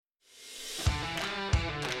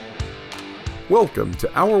Welcome to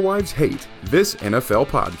Our Wives Hate This NFL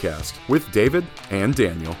Podcast with David and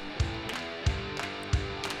Daniel.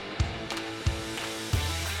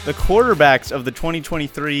 The quarterbacks of the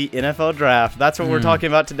 2023 NFL Draft. That's what we're talking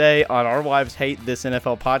about today on Our Wives Hate This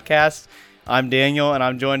NFL Podcast. I'm Daniel, and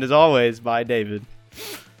I'm joined as always by David.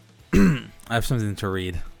 I have something to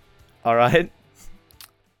read. All right.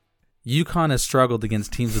 UConn has struggled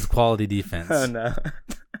against teams with quality defense. Oh, no.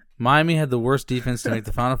 Miami had the worst defense to make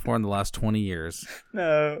the Final Four in the last 20 years.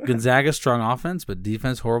 No. Gonzaga's strong offense, but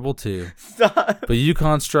defense horrible too. Stop. But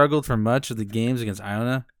UConn struggled for much of the games against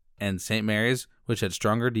Iona and St. Mary's, which had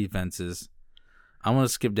stronger defenses. I'm going to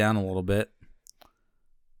skip down a little bit.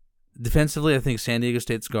 Defensively, I think San Diego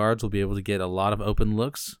State's guards will be able to get a lot of open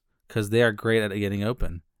looks because they are great at getting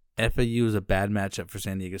open. FAU is a bad matchup for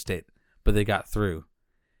San Diego State, but they got through.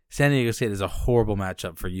 San Diego State is a horrible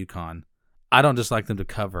matchup for UConn. I don't just like them to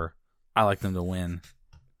cover. I like them to win.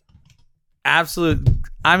 Absolute.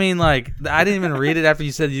 I mean, I didn't even read it after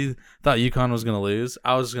you said you thought UConn was going to lose.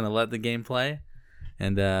 I was just going to let the game play,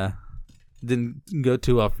 and didn't go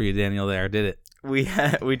too well for you, Daniel, there, did it? We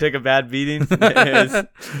took a bad beating. UConn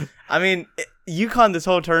this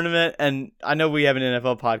whole tournament, and I know we have an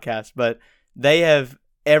NFL podcast, but they have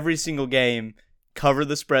every single game covered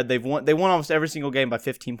the spread. They won almost every single game by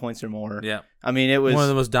 15 points or more. Yeah. I mean, it was one of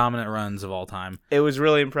the most dominant runs of all time. It was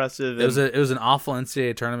really impressive. It was an awful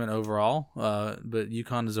NCAA tournament overall, but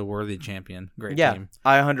UConn is a worthy champion. Great team.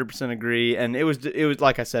 I 100% agree. And it was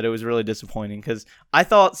like I said, it was really disappointing because I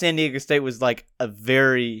thought San Diego State was like a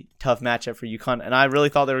very tough matchup for UConn, and I really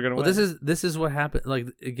thought they were going to win. This is what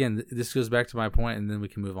happened. Again, this goes back to my point, and then we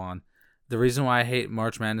can move on. The reason why I hate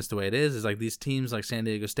March Madness the way it is like these teams like San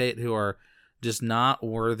Diego State who are just not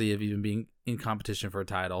worthy of even being in competition for a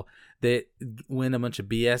title. They win a bunch of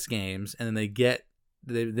BS games, and then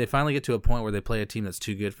they finally get to a point where they play a team that's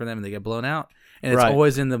too good for them, and they get blown out. And it's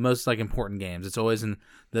always in the most important games. It's always in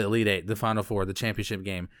the Elite Eight, the Final Four, the championship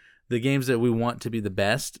game. The games that we want to be the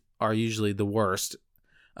best are usually the worst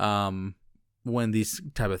when these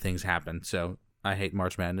type of things happen. So I hate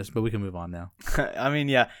March Madness, but we can move on now. I mean,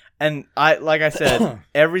 yeah, and like I said,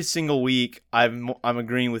 every single week I'm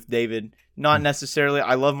agreeing with David. Not necessarily.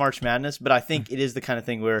 I love March Madness, but I think it is the kind of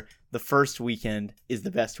thing where the first weekend is the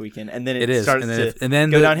best weekend, and then it starts to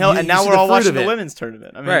go downhill. And now we're all watching the women's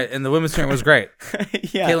tournament. I mean, right, and the women's tournament was great.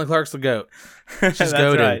 Yeah, Caitlin Clark's the GOAT. She's That's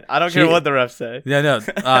goated. right. I don't care what the refs say. Yeah, no.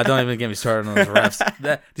 Don't even get me started on those refs.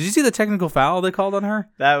 Did you see the technical foul they called on her?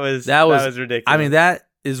 That was ridiculous. I mean, that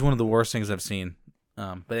is one of the worst things I've seen.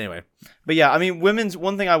 But anyway. But yeah, I mean, women's.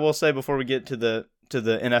 One thing I will say before we get to the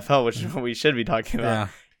NFL, which is what we should be talking about. Yeah.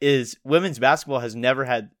 Is women's basketball has never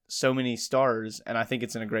had so many stars, and I think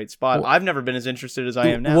it's in a great spot. Well, I've never been as interested as I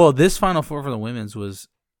am now. Well, this Final Four for the women's was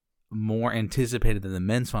more anticipated than the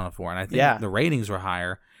men's Final Four, and I think the ratings were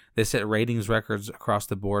higher. They set ratings records across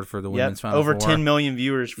the board for the women's Final Four. Over 10 million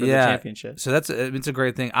viewers for the championship. So it's a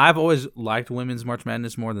great thing. I've always liked women's March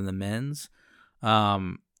Madness more than the men's,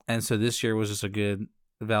 and so this year was just a good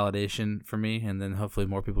validation for me, and then hopefully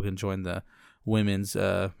more people can join the women's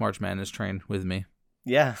March Madness train with me.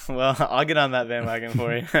 Yeah, well, I'll get on that bandwagon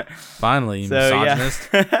for you. Finally, you misogynist.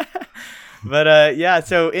 Yeah. But,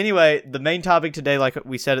 so anyway, the main topic today, like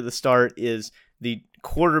we said at the start, is the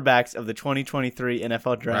quarterbacks of the 2023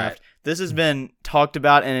 NFL Draft. Right. This has been talked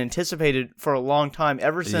about and anticipated for a long time,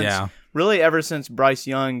 ever since Bryce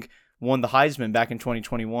Young won the Heisman back in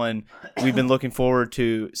 2021. We've been looking forward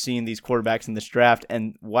to seeing these quarterbacks in this draft,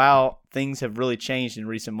 and wow, things have really changed in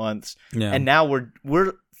recent months. Yeah. And now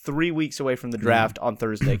we're 3 weeks away from the draft on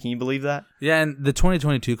Thursday. Can you believe that? Yeah, and the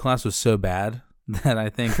 2022 class was so bad that I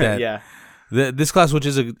think that this class, which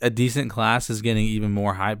is a decent class, is getting even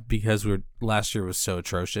more hype because last year was so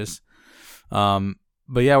atrocious. But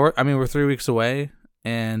yeah, we're 3 weeks away,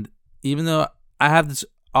 and even though I have this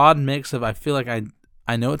odd mix of I feel like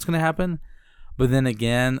I know it's going to happen, but then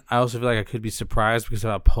again, I also feel like I could be surprised because of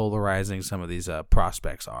how polarizing some of these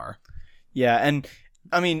prospects are. Yeah, and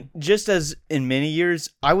I mean, just as in many years,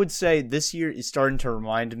 I would say this year is starting to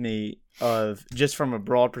remind me of, just from a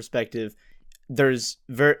broad perspective, there's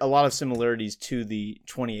a lot of similarities to the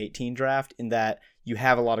 2018 draft in that you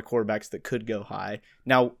have a lot of quarterbacks that could go high.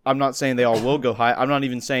 Now, I'm not saying they all will go high. I'm not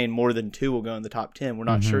even saying more than 2 will go in the top 10. We're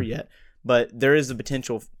not sure yet. But there is the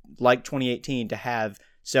potential, like 2018, to have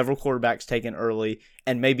several quarterbacks taken early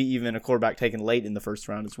and maybe even a quarterback taken late in the first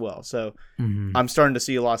round as well. So I'm starting to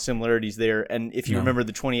see a lot of similarities there. And if you remember,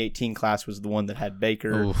 the 2018 class was the one that had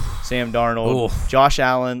Baker, Sam Darnold, Josh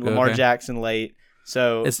Allen, Lamar Jackson late.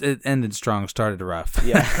 So it ended strong, started rough.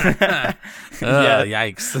 Yeah.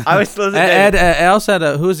 Yikes. I was listening. I also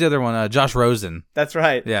had who was the other one? Josh Rosen. That's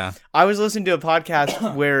right. Yeah. I was listening to a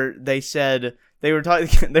podcast where they said they were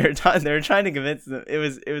talking. They were trying to convince them. It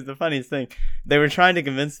was the funniest thing. They were trying to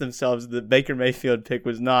convince themselves that Baker Mayfield pick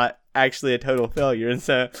was not actually a total failure, and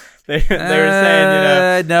so they were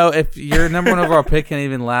saying, no, if your number one overall pick can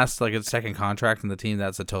even last like a second contract in the team,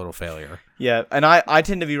 that's a total failure. Yeah, and I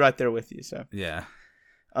tend to be right there with you. So yeah.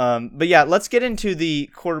 But yeah, let's get into the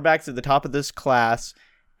quarterbacks at the top of this class.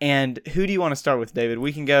 And who do you want to start with, David?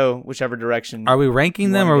 We can go whichever direction. Are we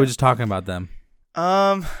ranking them, or are we just talking about them?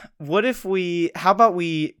 How about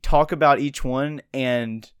we talk about each one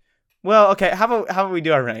and, well, okay, how about we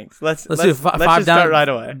do our ranks? Let's do let's five just down, start right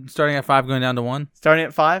away. Starting at 5, going down to 1? Starting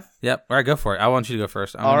at 5? Yep. All right, go for it. I want you to go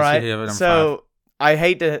first. All right. So 5. I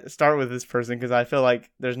hate to start with this person because I feel like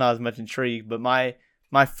there's not as much intrigue, but my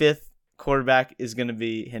 5th quarterback is going to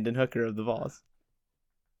be Hendon Hooker of the Vols.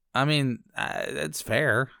 I mean, it's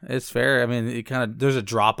fair. It's fair. I mean, there's a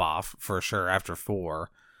drop off for sure after 4,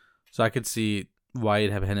 so I could see why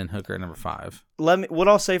you'd have Hendon Hooker at number 5. What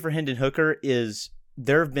I'll say for Hendon Hooker is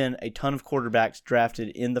there have been a ton of quarterbacks drafted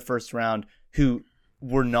in the first round who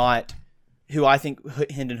I think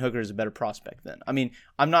Hendon Hooker is a better prospect than. I mean,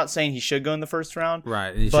 I'm not saying he should go in the first round,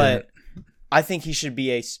 right? But I think he should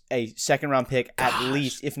be a second round pick at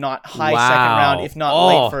least, if not high wow. second round, if not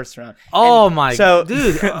late first round. So,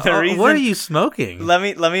 dude, what are you smoking? Let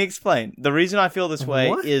me explain. The reason I feel this way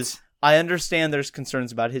is I understand there's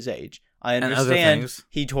concerns about his age. I understand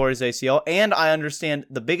he tore his ACL, and I understand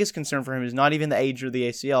the biggest concern for him is not even the age or the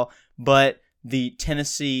ACL, but the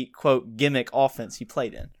Tennessee, quote, gimmick offense he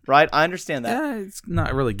played in, right? I understand that. Yeah, it's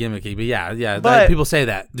not really gimmicky, but yeah. But people say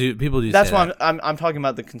that. People do. That's say why that. I'm talking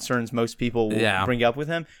about the concerns most people will bring up with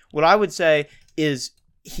him. What I would say is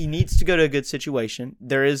he needs to go to a good situation.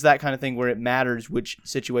 There is that kind of thing where it matters which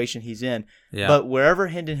situation he's in. Yeah. But wherever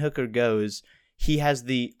Hendon Hooker goes, he has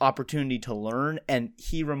the opportunity to learn, and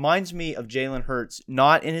he reminds me of Jalen Hurts,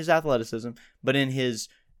 not in his athleticism, but in his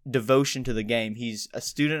devotion to the game. He's a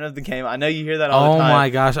student of the game. I know you hear that all the time. Oh my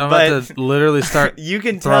gosh, I'm about to literally start you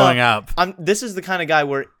can throwing up. This is the kind of guy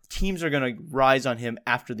where teams are going to rise on him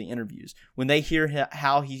after the interviews when they hear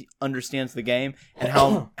how he understands the game and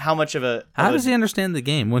how much of a... How does he understand the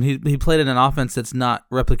game when he played in an offense that's not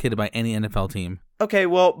replicated by any NFL team? Okay,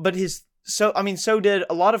 well, but so did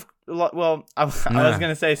a lot. Well, I was going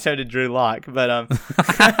to say so did Drew Lock, but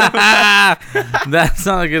that's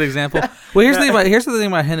not a good example. Well, here's the thing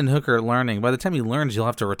about Hendon Hooker learning. By the time he learns, you'll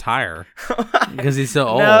have to retire because he's so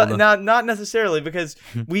old. No, not necessarily, because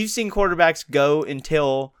we've seen quarterbacks go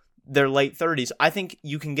until their late 30s. I think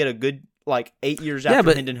you can get a good 8 years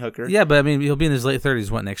after Hendon Hooker. Yeah, but I mean, he'll be in his late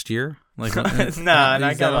 30s. What, next year? No, come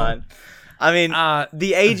on. I mean,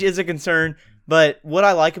 the age is a concern. But what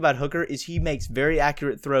I like about Hooker is he makes very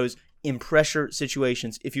accurate throws in pressure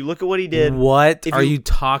situations. If you look at what he did... What are you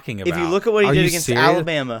talking about? If you look at what he did against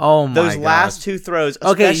Alabama, those last 2 throws,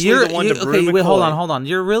 especially the one to Brew McCoy. Wait, hold on.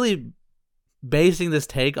 You're really basing this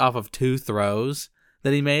take off of 2 throws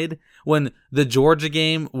that he made when the Georgia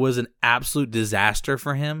game was an absolute disaster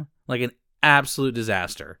for him? Like an absolute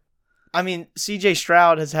disaster. I mean, C.J.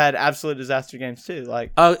 Stroud has had absolute disaster games too.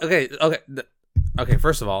 Okay,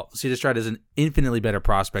 first of all, C.J. Stroud is an infinitely better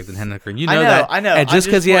prospect than Hendon Hooker. You know I know. And just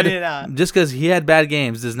because he had bad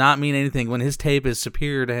games does not mean anything when his tape is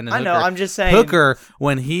superior to Hendon Hooker. I know, I'm just saying. Hooker,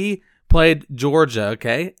 when he played Georgia,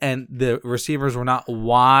 okay, and the receivers were not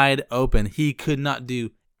wide open, he could not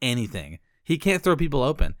do anything. He can't throw people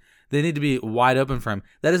open. They need to be wide open for him.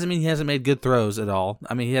 That doesn't mean he hasn't made good throws at all.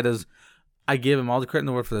 I mean, I give him all the credit in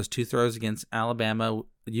the world for those 2 throws against Alabama.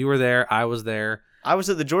 You were there. I was there. I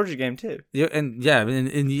was at the Georgia game too. And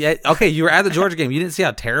yet, okay, you were at the Georgia game. You didn't see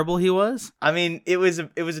how terrible he was? I mean, it was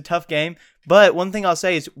a tough game. But one thing I'll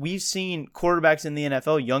say is we've seen quarterbacks in the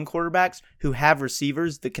NFL, young quarterbacks, who have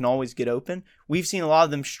receivers that can always get open. We've seen a lot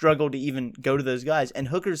of them struggle to even go to those guys. And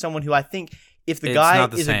Hooker is someone who I think if the guy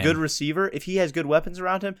is a good receiver, if he has good weapons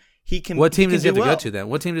around him, he can. What team does he have to go to then?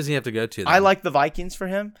 What team does he have to go to then? I like the Vikings for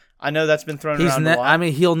him. I know that's been thrown around a lot. I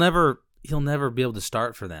mean, he'll never be able to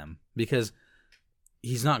start for them because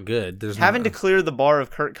he's not good. Having to clear the bar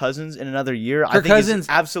of Kirk Cousins in another year, I think is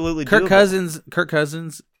absolutely doable. Kirk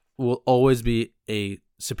Cousins will always be a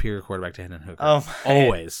superior quarterback to Hendon Hooker. Oh,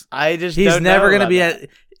 always. He's never going to be at.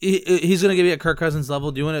 He's going to be at Kirk Cousins'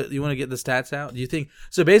 level. Do you want to get the stats out? Do you think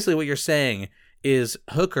so? Basically, what you're saying is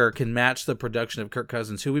Hooker can match the production of Kirk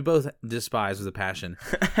Cousins, who we both despise with a passion.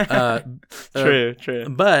 True.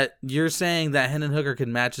 But you're saying that Hendon Hooker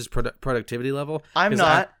can match his productivity level? I'm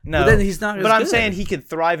not. No. But then he's not. But I'm saying he could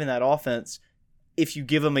thrive in that offense if you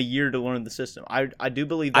give him a year to learn the system. I do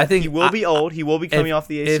believe that. I think he will be old. He will be coming off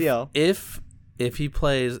the ACL. If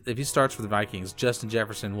he starts for the Vikings, Justin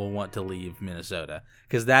Jefferson will want to leave Minnesota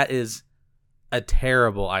because that is a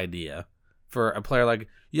terrible idea for a player like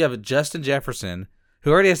you have Justin Jefferson,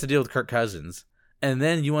 who already has to deal with Kirk Cousins, and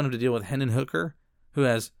then you want him to deal with Hendon Hooker, who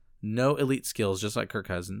has no elite skills, just like Kirk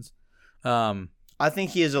Cousins. I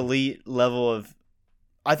think he is elite level of.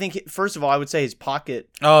 I think first of all, I would say his pocket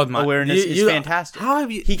awareness is fantastic. How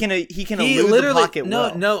have you? He can elude the pocket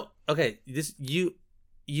well. No. Okay,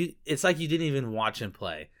 it's like you didn't even watch him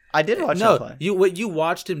play. I did watch him play. What you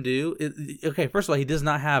watched him do. Okay, first of all, he does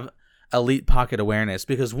not have elite pocket awareness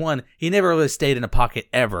because one, he never really stayed in a pocket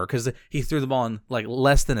ever because he threw the ball in like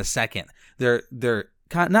less than a second. They're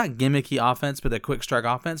not gimmicky offense, but they're quick strike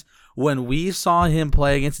offense. When we saw him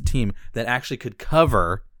play against a team that actually could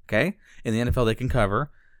cover, okay, in the NFL they can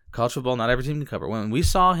cover. College football, not every team can cover. When we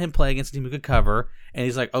saw him play against a team who could cover, and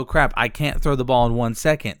he's like, oh crap, I can't throw the ball in 1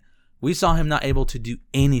 second. We saw him not able to do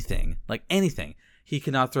anything, like anything. He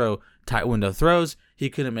could not throw tight window throws. He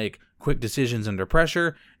couldn't make quick decisions under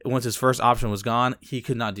pressure. Once his first option was gone, he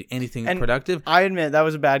could not do anything productive. I admit that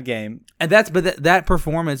was a bad game. And that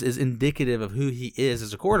performance is indicative of who he is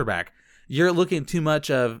as a quarterback. You're looking too much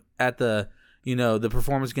at the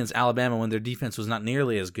performance against Alabama when their defense was not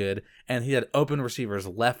nearly as good, and he had open receivers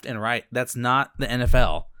left and right. That's not the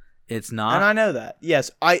NFL. It's not. And I know that.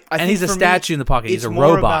 Yes. I and think he's a statue in the pocket. He's a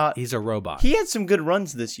robot. He's a robot. He had some good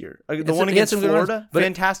runs this year. The one against Florida,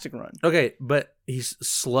 fantastic run. Okay, but he's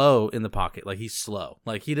slow in the pocket. Like, he's slow.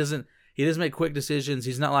 Like, he doesn't make quick decisions.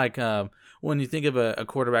 He's not like when you think of a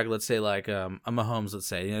quarterback, let's say like a Mahomes, let's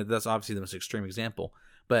say. That's obviously the most extreme example.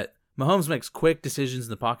 But Mahomes makes quick decisions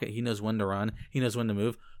in the pocket. He knows when to run. He knows when to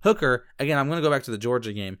move. Hooker, again, I'm going to go back to the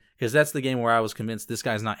Georgia game because that's the game where I was convinced this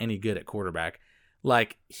guy's not any good at quarterback.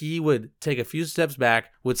 Like, he would take a few steps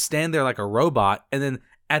back, would stand there like a robot, and then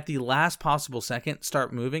at the last possible second,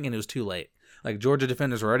 start moving, and it was too late. Like, Georgia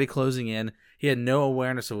defenders were already closing in. He had no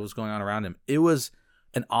awareness of what was going on around him. It was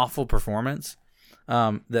an awful performance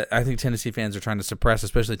that I think Tennessee fans are trying to suppress,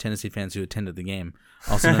 especially Tennessee fans who attended the game,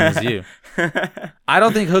 also known as you. I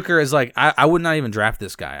don't think Hooker is like, I would not even draft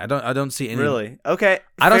this guy. I don't see any. Really? Okay.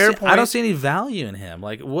 I don't see any value in him.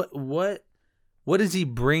 Like, what does he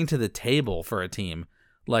bring to the table for a team?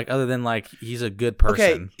 Like, other than like he's a good person.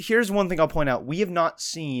 Okay, here's one thing I'll point out. We have not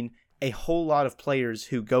seen a whole lot of players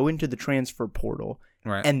who go into the transfer portal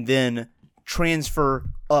and then transfer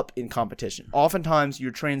up in competition. Oftentimes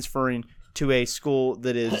you're transferring to a school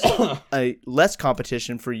that is a less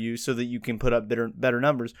competition for you so that you can put up better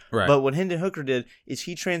numbers. Right. But what Hendon Hooker did is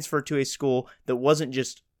he transferred to a school that wasn't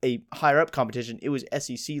just a higher up competition, it was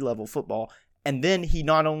SEC level football. And then he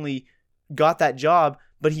not only got that job,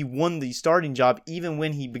 but he won the starting job even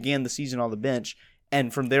when he began the season on the bench.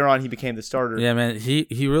 And from there on, he became the starter. Yeah, man, he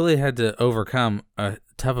really had to overcome a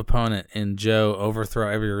tough opponent in Joe overthrow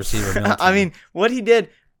every receiver. I mean, what he did,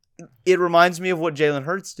 it reminds me of what Jalen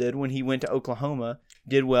Hurts did when he went to Oklahoma,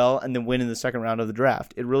 did well, and then win in the second round of the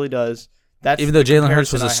draft. It really does. That's even though Jalen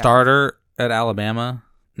Hurts was a starter at Alabama.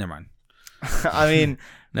 Never mind. I mean,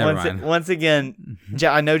 once again,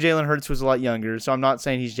 I know Jalen Hurts was a lot younger, so I'm not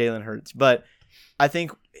saying he's Jalen Hurts, but I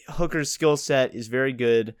think Hooker's skill set is very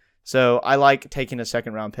good. So I like taking a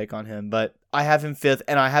second round pick on him, but I have him 5th,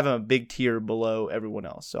 and I have him a big tier below everyone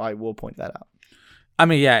else. So I will point that out. I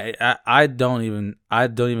mean, yeah, I don't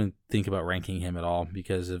even think about ranking him at all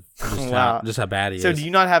because of just how bad he is. So do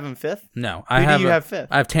you not have him 5th? No, Who do you have 5th?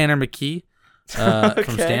 I have Tanner McKee okay.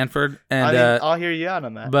 from Stanford, and I mean, I'll hear you out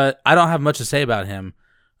on that. But I don't have much to say about him.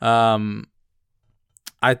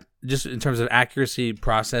 I just in terms of accuracy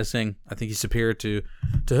processing, I think he's superior to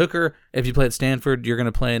Hooker. If you play at Stanford, you're going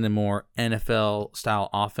to play in a more NFL style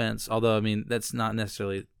offense. Although, I mean, that's not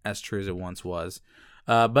necessarily as true as it once was.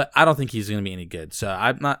 But I don't think he's going to be any good. So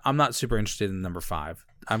I'm not super interested in number 5.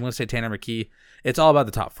 I'm going to say Tanner McKee. It's all about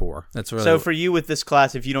the top 4. That's really. So for you with this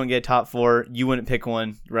class, if you don't get top 4, you wouldn't pick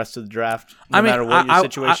one the rest of the draft, no matter what your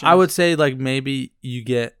situation. I would say like maybe you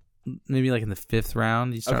get like in the 5th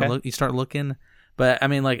round you start looking. But I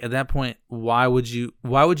mean, like at that point, why would you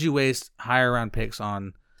waste higher round picks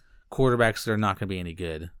on quarterbacks that are not going to be any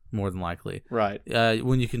good? More than likely, right?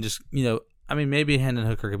 When you can just I mean, maybe Hendon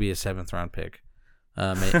Hooker could be a 7th round pick,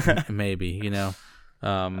 maybe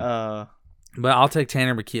But I'll take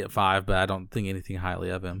Tanner McKee at 5, but I don't think anything highly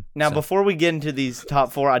of him. Now, before we get into these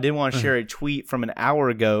top 4, I did want to share a tweet from an hour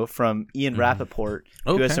ago from Ian Rappaport,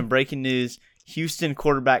 who has some breaking news. Houston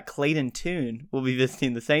quarterback Clayton Tune will be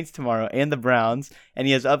visiting the Saints tomorrow and the Browns, and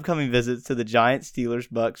he has upcoming visits to the Giants, Steelers,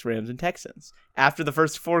 Bucks, Rams, and Texans. After the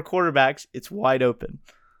first 4 quarterbacks, it's wide open.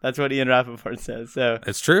 That's what Ian Rappaport says. So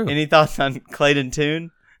It's true. any thoughts on Clayton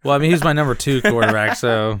Tune? Well, I mean, he's my number 2 quarterback,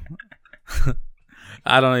 so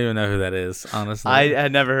I don't even know who that is, honestly. I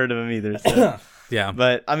had never heard of him either. So. Yeah.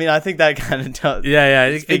 But, I mean, I think that kind of tells. Yeah.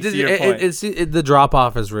 The drop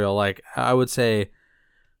off is real. Like, I would say,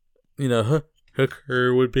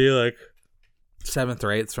 Hooker would be like 7th or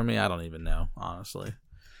 8th for me. I don't even know, honestly.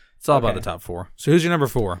 It's all about the top 4. So who's your number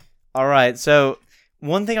 4? All right. So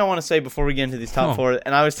one thing I want to say before we get into these top 4,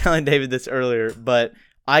 and I was telling David this earlier, but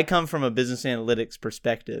I come from a business analytics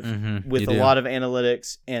perspective with a lot of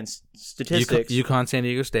analytics and statistics. UConn, San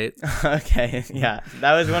Diego State. Okay, yeah,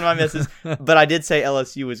 that was one of my misses. But I did say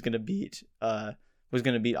LSU was going to beat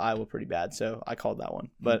Iowa pretty bad, so I called that one.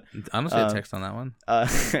 But honestly, a text on that one. I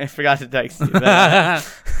forgot to text you.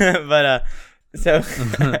 But so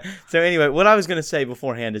anyway, what I was going to say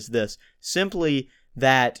beforehand is this: simply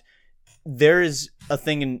that there is a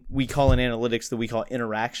thing we call in analytics that we call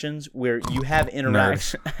interactions, where you have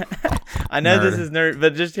interaction. I know this is nerd,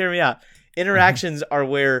 but just hear me out. Interactions are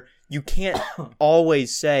where you can't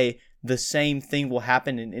always say the same thing will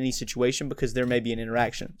happen in any situation because there may be an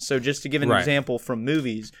interaction. So just to give an example from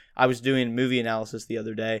movies, I was doing movie analysis the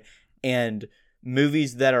other day, and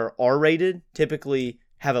movies that are R-rated typically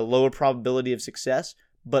have a lower probability of success,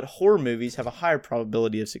 but horror movies have a higher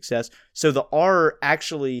probability of success. So the R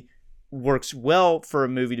actually works well for a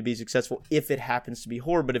movie to be successful if it happens to be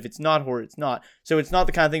horror, but if it's not horror, it's not. So it's not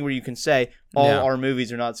the kind of thing where you can say all our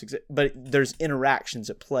movies are not success, but there's interactions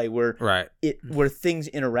at play where where things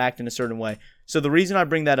interact in a certain way. So the reason I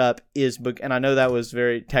bring that up is, and I know that was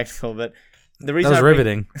very technical, but the reason that was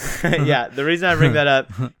riveting. The reason I bring that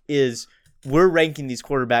up is we're ranking these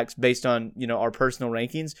quarterbacks based on our personal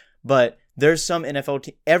rankings, but there's some NFL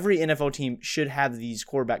team. Every NFL team should have these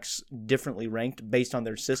quarterbacks differently ranked based on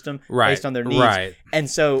their system, based on their needs. Right. And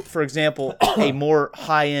so, for example, a more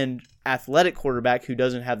high-end athletic quarterback who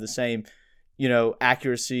doesn't have the same,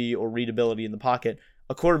 accuracy or readability in the pocket,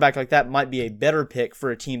 a quarterback like that might be a better pick for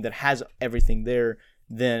a team that has everything there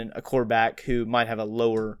than a quarterback who might have a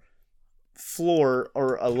lower floor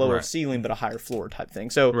or a lower ceiling but a higher floor type thing.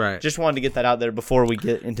 So just wanted to get that out there before we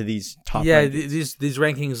get into these top rankings. These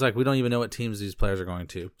rankings, like, we don't even know what teams these players are going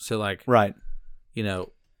to. So, like, we're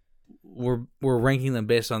ranking them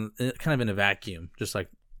based on kind of in a vacuum, just like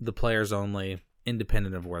the players only,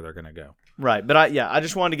 independent of where they're going to go. Right. But I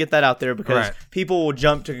just wanted to get that out there because people will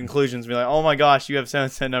jump to conclusions and be like, oh my gosh, you have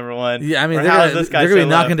so-and-so number 1. Yeah, I mean, they're going to be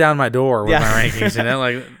knocking down my door with my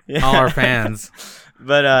rankings, all our fans.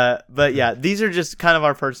 But yeah, these are just kind of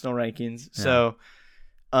our personal rankings. Yeah. So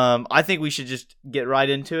I think we should just get right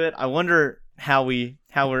into it. I wonder how our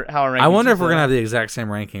rankings. I wonder if we're gonna have the exact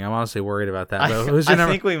same ranking. I'm honestly worried about that. But I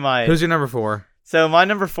think we might. Who's your number 4? So my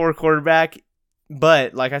number 4 quarterback,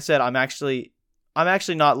 but like I said, I'm actually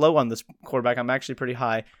not low on this quarterback. I'm actually pretty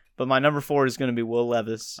high. But my number 4 is going to be Will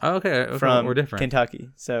Levis. Okay, from we're different. Kentucky.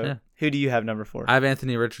 So who do you have number 4? I have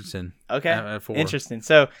Anthony Richardson. Okay, at 4. Interesting.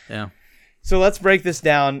 So So let's break this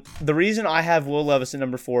down. The reason I have Will Levis at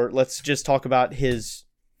number 4, let's talk about his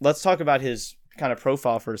kind of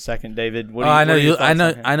profile for a second, David. I know you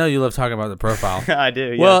love talking about the profile. I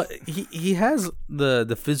do. Well, he has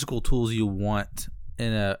the physical tools you want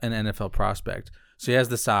in an NFL prospect. So he has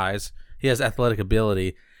the size, he has athletic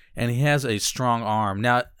ability, and he has a strong arm.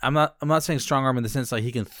 Now, I'm not saying strong arm in the sense like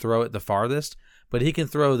he can throw it the farthest, but he can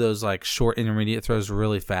throw those like short intermediate throws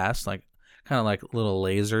really fast, like kind of like little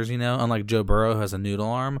lasers, unlike Joe Burrow, who has a noodle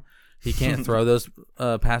arm. He can't throw those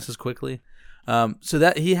passes quickly. So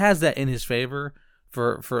that he has that in his favor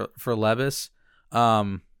for Levis.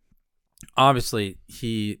 Obviously,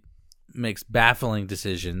 he makes baffling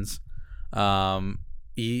decisions.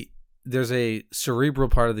 There's a cerebral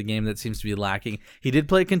part of the game that seems to be lacking. He did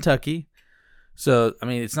play at Kentucky. So, I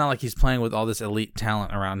mean, it's not like he's playing with all this elite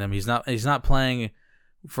talent around him. He's not playing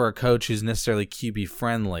for a coach who's necessarily QB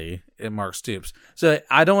friendly at Mark Stoops. So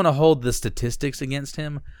I don't want to hold the statistics against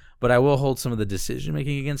him, but I will hold some of the decision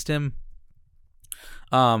making against him.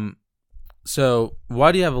 So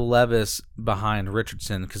why do you have Levis behind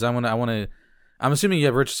Richardson? Because I'm assuming you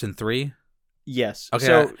have Richardson 3. Yes. Okay.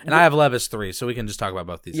 So, and I have Levis 3, so we can just talk about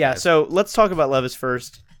both these. Yeah. Guys. So let's talk about Levis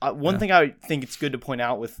first. One thing I think it's good to point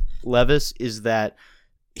out with Levis is that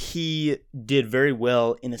he did very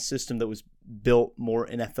well in a system that was built more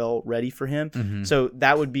NFL ready for him. Mm-hmm. So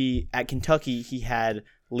that would be at Kentucky, he had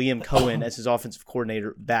Liam Cohen as his offensive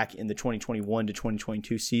coordinator back in the 2021 to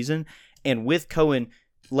 2022 season. And with Cohen,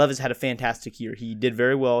 Levis had a fantastic year. He did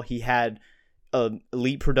very well. He had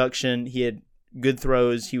elite production. He had good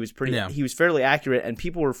throws. He was he was fairly accurate, and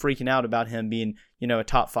people were freaking out about him being, a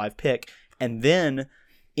top 5 pick. And then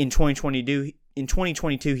in 2022, in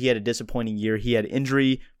 2022, he had a disappointing year. He had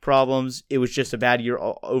injury problems. It was just a bad year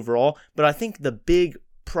overall. But I think the big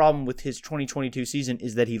problem with his 2022 season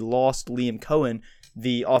is that he lost Liam Cohen,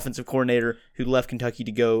 the offensive coordinator who left Kentucky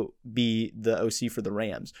to go be the OC for the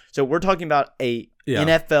Rams. So we're talking about a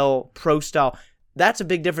NFL pro style. That's a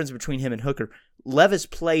big difference between him and Hooker. Levis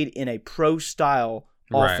played in a pro style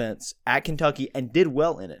offense at Kentucky and did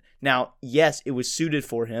well in it. Now, yes, it was suited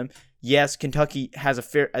for him. Yes, Kentucky has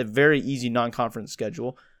a very easy non-conference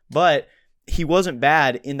schedule, but he wasn't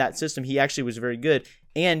bad in that system. He actually was very good.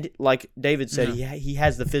 And like David said, he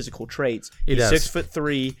has the physical traits. He's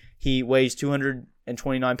 6'3". He weighs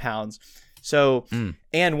 229 pounds. So,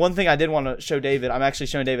 and one thing I did want to show David, I'm actually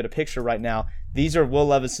showing David a picture right now. These are Will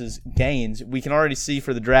Levis's gains. We can already see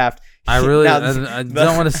for the draft. I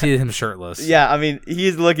don't want to see him shirtless. Yeah, I mean,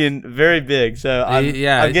 he's looking very big. So I'm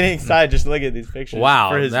getting excited just to look at these pictures. Wow,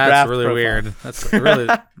 for his that's draft really profile. weird. That's really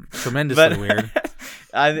tremendously weird.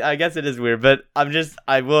 I guess it is weird, but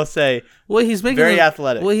I will say, well, he's making very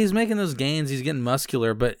athletic. Well, he's making those gains. He's getting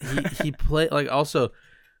muscular, but he play like also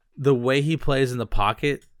the way he plays in the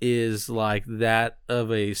pocket is like that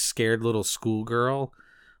of a scared little schoolgirl.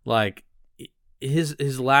 Like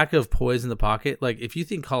his lack of poise in the pocket. Like if you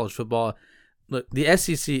think college football, look, the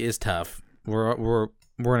SEC is tough. We're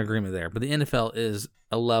in agreement there, but the NFL is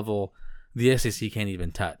a level the SEC can't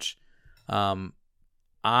even touch. When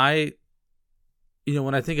I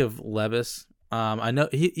think of Levis, I know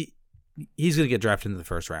he's going to get drafted in the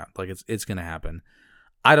first round. Like it's going to happen.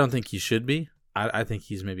 I don't think he should be. I think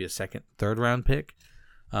he's maybe a second, third round pick.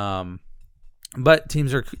 But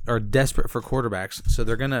teams are desperate for quarterbacks, so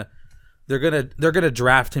they're gonna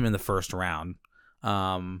draft him in the first round.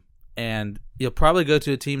 And you'll probably go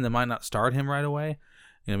to a team that might not start him right away.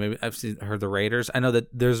 Maybe heard the Raiders. I know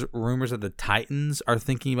that there's rumors that the Titans are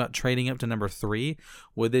thinking about trading up to number 3.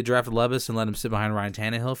 Would they draft Levis and let him sit behind Ryan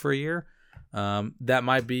Tannehill for a year? That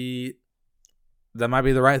might be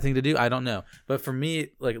the right thing to do. I don't know. But for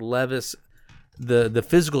me, like Levis, the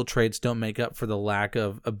physical traits don't make up for the lack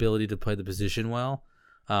of ability to play the position well.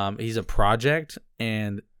 He's a project,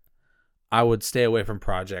 and I would stay away from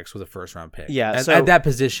projects with a first-round pick. Yeah, at that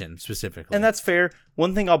position specifically. And that's fair.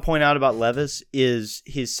 One thing I'll point out about Levis is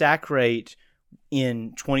his sack rate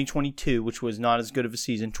in 2022, which was not as good of a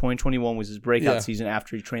season. 2021 was his breakout season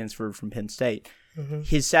after he transferred from Penn State. Mm-hmm.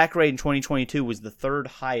 His sack rate in 2022 was the third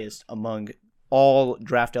highest among all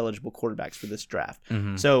draft-eligible quarterbacks for this draft.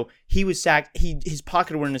 Mm-hmm. So he was sacked. His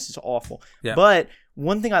pocket awareness is awful. Yeah. But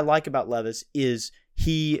one thing I like about Levis is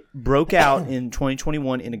he broke out in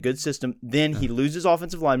 2021 in a good system. Then he loses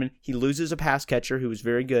offensive lineman. He loses a pass catcher who was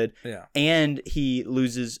very good. Yeah. And he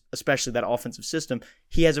loses especially that offensive system.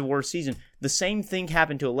 He has a worse season. The same thing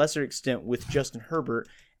happened to a lesser extent with Justin Herbert.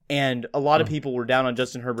 And a lot of people were down on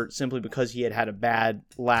Justin Herbert simply because he had a bad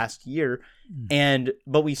last year.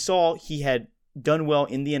 But we saw he had done well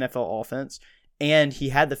in the NFL offense, and he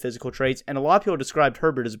had the physical traits. And a lot of people described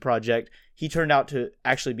Herbert as a project. He turned out to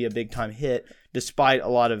actually be a big-time hit, despite a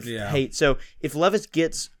lot of hate. So if Levis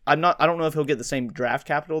gets, I don't know if he'll get the same draft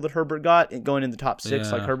capital that Herbert got and going in the top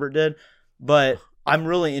 6 like Herbert did, but I'm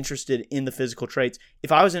really interested in the physical traits.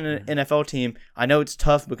 If I was in an NFL team, I know it's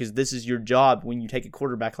tough because this is your job when you take a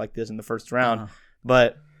quarterback like this in the first round,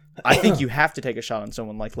 but I think you have to take a shot on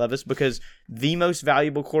someone like Levis because the most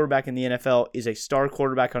valuable quarterback in the NFL is a star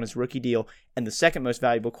quarterback on his rookie deal, and the second most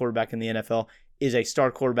valuable quarterback in the NFL is a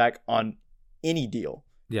star quarterback on any deal.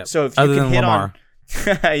 Yeah. So if you can hit Lamar.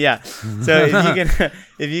 So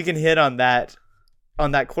if you can hit on that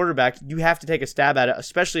quarterback, you have to take a stab at it,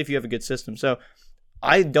 especially if you have a good system. So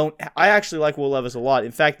I actually like Will Levis a lot.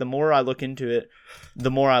 In fact, the more I look into it,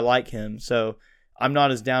 the more I like him. So I'm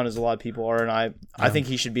not as down as a lot of people are, and I think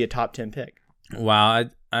he should be a top 10 pick. Wow,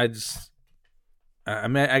 I guess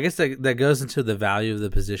that goes into the value of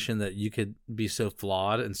the position that you could be so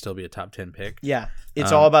flawed and still be a top 10 pick. Yeah,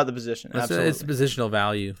 it's all about the position. Absolutely, it's positional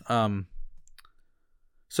value.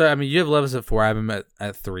 So I mean, you have Levis at 4. I have him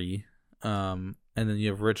at 3, and then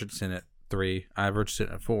you have Richardson at 3. I have Richardson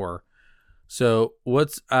at 4. So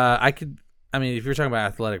what's if you're talking about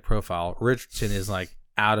athletic profile, Richardson is like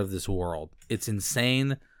out of this world. It's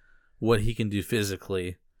insane what he can do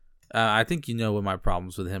physically. I think you know what my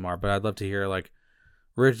problems with him are, but I'd love to hear like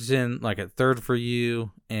Richardson like at 3rd for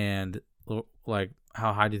you, and like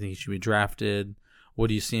how high do you think he should be drafted? What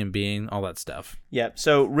do you see him being? All that stuff. Yeah.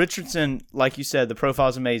 So Richardson, like you said, the profile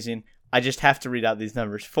is amazing. I just have to read out these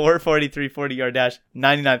numbers. 4.43 40-yard dash,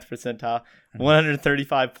 99th percentile.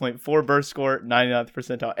 135.4 burst score, 99th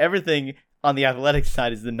percentile. Everything on the athletic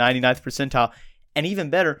side is the 99th percentile. And even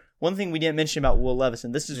better, one thing we didn't mention about Will Levis,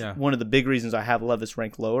 and this is one of the big reasons I have Levis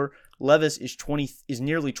ranked lower. Levis is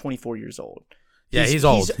nearly 24 years old. Yeah, he's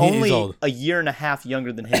old. He's only he's old. a year and a half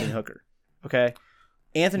younger than Hendon Hooker. Okay,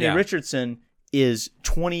 Anthony Richardson is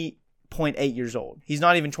 20.8 years old. He's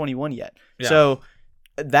not even 21 yet. Yeah. So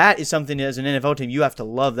that is something as an NFL team you have to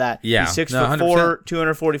love that. Yeah, he's 6'4",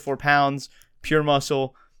 244 pounds, pure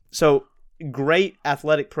muscle. So great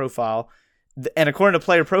athletic profile. And according to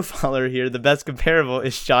Player Profiler here, the best comparable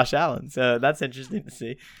is Josh Allen. So that's interesting to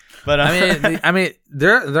see. But I mean,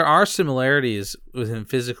 there are similarities with him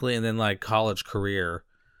physically, and then like college career,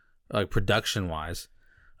 like production wise.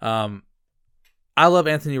 I love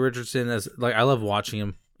Anthony Richardson as like I love watching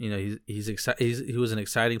him. You know, he was an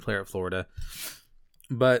exciting player at Florida,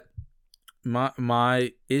 but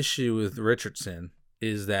my issue with Richardson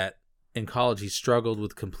is that in college he struggled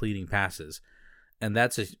with completing passes. And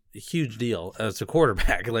that's a huge deal as a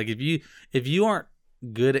quarterback. Like if you aren't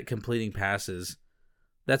good at completing passes,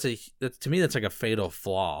 to me that's like a fatal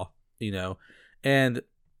flaw, you know. And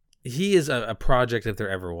he is a project if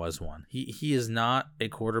there ever was one. He is not a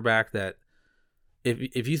quarterback that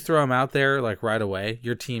if you throw him out there like right away,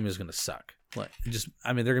 your team is going to suck. Like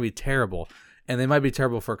they're going to be terrible, and they might be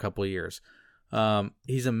terrible for a couple of years.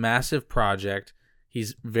 He's a massive project.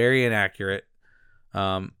 He's very inaccurate.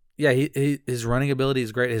 Yeah, his running ability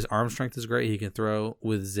is great. His arm strength is great. He can throw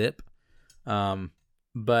with zip.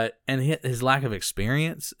 But his lack of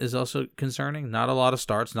experience is also concerning. Not a lot of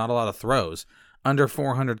starts, not a lot of throws. Under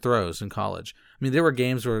 400 throws in college. I mean, there were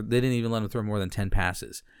games where they didn't even let him throw more than 10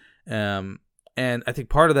 passes. And I think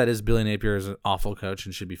part of that is Billy Napier is an awful coach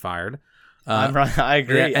and should be fired. I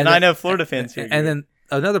agree. Yeah, and I know Florida fans here. And then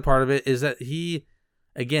another part of it is that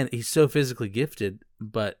he's so physically gifted,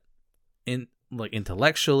 but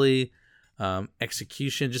intellectually,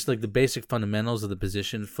 execution, just like the basic fundamentals of the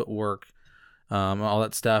position, footwork, all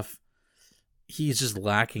that stuff, he's just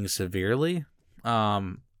lacking severely.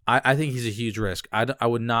 I think he's a huge risk. I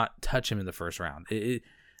would not touch him in the first round.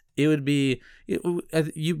 It would be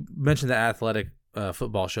you mentioned the Athletic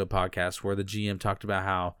Football Show podcast where the GM talked about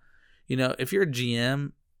how, you know, if you're a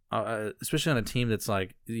GM, especially on a team that's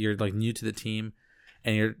like you're like new to the team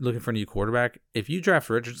and you're looking for a new quarterback, if you draft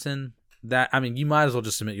Richardson, you might as well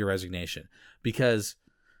just submit your resignation, because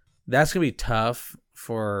that's going to be tough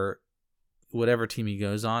for whatever team he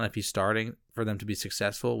goes on if he's starting for them to be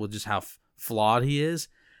successful with just how flawed he is.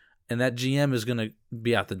 And that GM is going to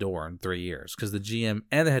be out the door in 3 years because the GM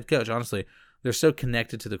and the head coach, honestly, they're so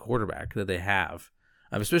connected to the quarterback that they have,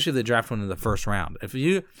 especially if they draft one in the first round. If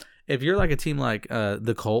you're like a team like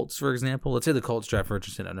the Colts, for example, let's say the Colts draft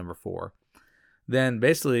Richardson at number 4. Then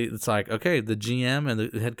basically it's like, okay, the GM and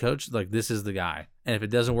the head coach, like, this is the guy. And if it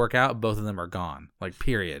doesn't work out, both of them are gone. Like,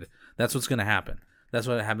 period. That's what's going to happen. That's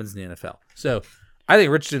what happens in the NFL. So I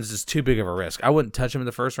think Richardson's just too big of a risk. I wouldn't touch him in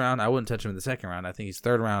the first round. I wouldn't touch him in the second round. I think he's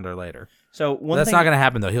third round or later. So that's not going to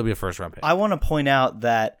happen, though. He'll be a first round pick. I want to point out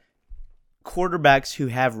that quarterbacks who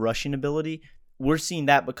have rushing ability, we're seeing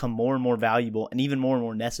that become more and more valuable and even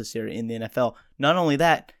more necessary in the NFL. Not only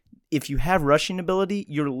that, if you have rushing ability,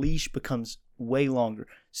 your leash becomes way longer.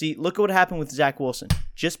 See, look at what happened with Zach Wilson.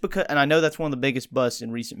 Just because, and I know that's one of the biggest busts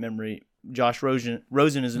in recent memory. Josh Rosen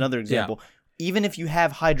is another example. Yeah. Even if you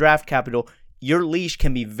have high draft capital, your leash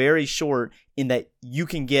can be very short in that you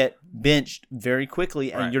can get benched very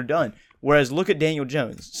quickly and you're done. Whereas look at Daniel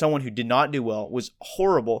Jones, someone who did not do well, was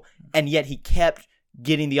horrible, and yet he kept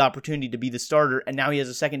getting the opportunity to be the starter, and now he has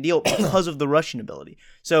a second deal because of the rushing ability.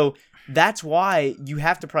 So that's why you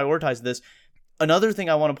have to prioritize this. Another thing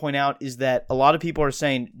I want to point out is that a lot of people are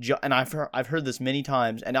saying, and I've heard this many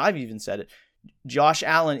times, and I've even said it, Josh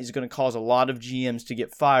Allen is going to cause a lot of GMs to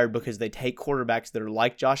get fired because they take quarterbacks that are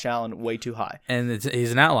like Josh Allen way too high. And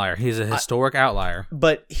he's an outlier. He's a historic outlier.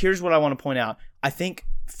 But here's what I want to point out. I think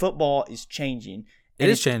football is changing. It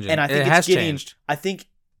is changing. And I think it has changed. I think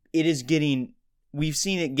it is getting... We've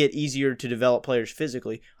seen it get easier to develop players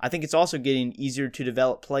physically. I think it's also getting easier to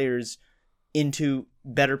develop players into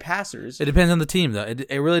better passers. It depends on the team, though.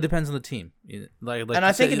 It really depends on the team. Like and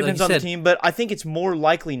I think it depends on the team, but I think it's more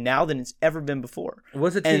likely now than it's ever been before.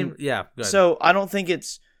 What's a team? Yeah. Go ahead. So I don't think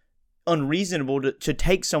it's unreasonable to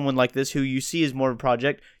take someone like this who you see as more of a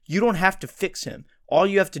project. You don't have to fix him. All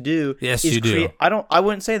you have to do is you create. Do. I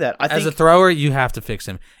wouldn't say that. As a thrower, you have to fix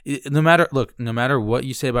him. No matter what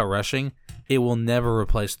you say about rushing, it will never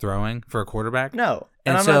replace throwing for a quarterback. No,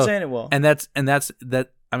 and I'm not saying it will. And that's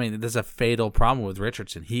that. I mean, there's a fatal problem with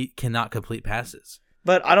Richardson. He cannot complete passes.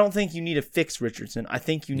 But I don't think you need to fix Richardson. I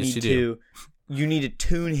think you need to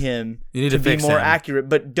tune him to be more accurate,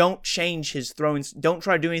 but don't change his throwing. Don't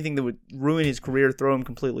try to do anything that would ruin his career, throw him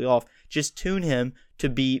completely off. Just tune him to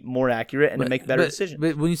be more accurate and to make better decisions.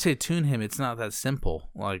 But when you say tune him, it's not that simple.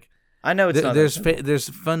 Like, I know it's not. There's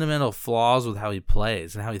fundamental flaws with how he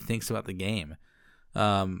plays and how he thinks about the game.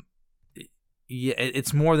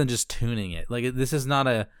 It's more than just tuning it. Like this is not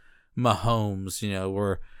a Mahomes,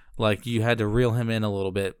 where like you had to reel him in a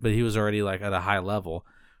little bit, but he was already like at a high level.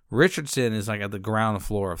 Richardson is like at the ground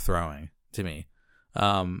floor of throwing to me.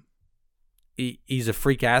 He's a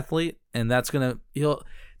freak athlete, and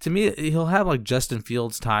he'll have like Justin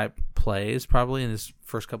Fields type plays probably in his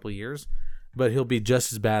first couple of years, but he'll be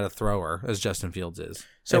just as bad a thrower as Justin Fields is.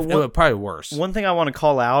 So probably worse. One thing I want to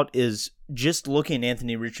call out is just looking at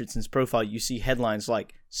Anthony Richardson's profile, you see headlines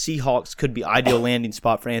like Seahawks could be ideal landing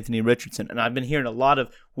spot for Anthony Richardson. And I've been hearing a lot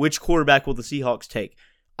of which quarterback will the Seahawks take.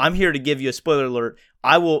 I'm here to give you a spoiler alert.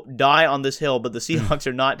 I will die on this hill, but the Seahawks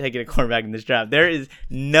are not taking a quarterback in this draft. There is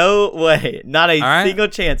no way, not a single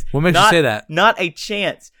chance. What makes you say that? Not a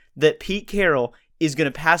chance that Pete Carroll is going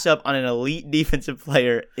to pass up on an elite defensive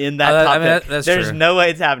player in that top pick. There's true. No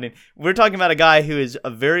way it's happening. We're talking about a guy who is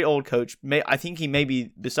a very old coach. I think he may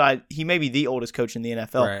be the oldest coach in the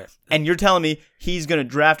NFL. Right. And you're telling me he's going to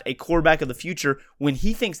draft a quarterback of the future when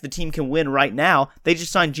he thinks the team can win right now. They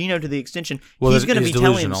just signed Geno to the extension. He's going to be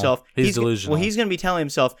telling himself. He's delusional. Well, he's going to be telling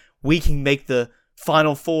himself, we can make the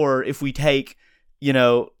Final Four if we take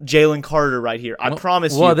Jalen Carter right here. I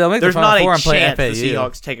promise you, there's not a chance the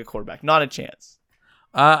Seahawks take a quarterback. Not a chance.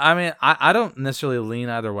 I don't necessarily lean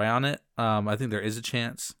either way on it. I think there is a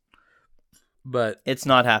chance, but it's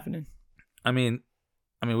not happening. I mean,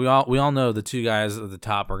 we all know the two guys at the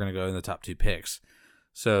top are going to go in the top 2 picks.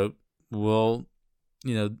 So will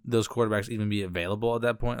those quarterbacks even be available at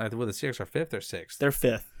that point? Like, the Seahawks are 5th or 6th? They're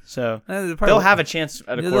 5th. So they'll have a chance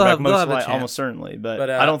at a quarterback, almost certainly. But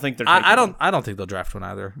I don't think they're. I don't think they'll draft one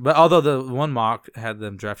either. But although the one mock had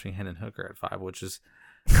them drafting Hendon Hooker at 5, which is.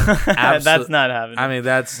 That's not happening. I mean,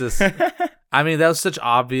 that's just. that was such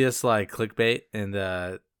obvious like clickbait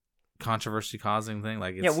and controversy causing thing.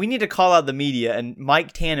 Like, we need to call out the media, and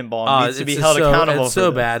Mike Tannenbaum needs to be held accountable. It's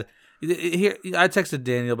so bad. Here, I texted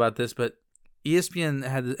Daniel about this, but ESPN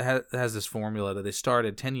has this formula that they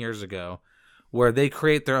started 10 years ago, where they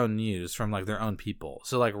create their own news from like their own people.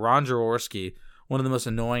 So like Ron Jaworski, one of the most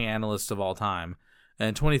annoying analysts of all time,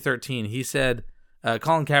 in 2013, he said.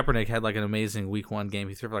 Colin Kaepernick had like an amazing week 1 game.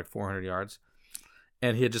 He threw for like 400 yards,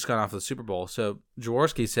 and he had just gone off the Super Bowl. So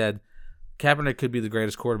Jaworski said Kaepernick could be the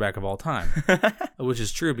greatest quarterback of all time, which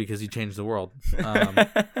is true because he changed the world.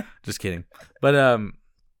 Just kidding. But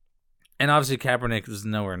and obviously Kaepernick was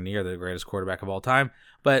nowhere near the greatest quarterback of all time.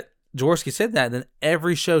 But Jaworski said that, and then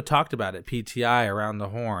every show talked about it. PTI, Around the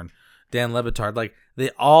Horn, Dan Le Batard, like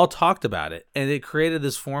they all talked about it, and it created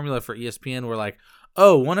this formula for ESPN where like.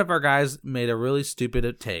 Oh, one of our guys made a really stupid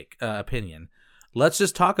opinion. Let's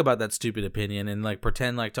just talk about that stupid opinion and like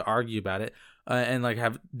pretend like to argue about it and like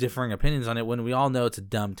have differing opinions on it when we all know it's a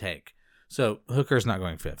dumb take. So Hooker's not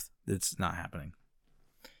going 5th. It's not happening.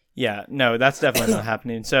 Yeah, no, that's definitely not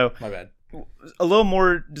happening. So my bad. A little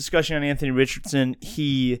more discussion on Anthony Richardson.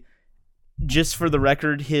 He, just for the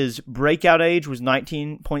record, his breakout age was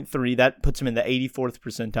 19.3. That puts him in the 84th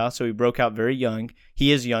percentile. So he broke out very young.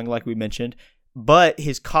 He is young, like we mentioned. But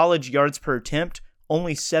his college yards per attempt,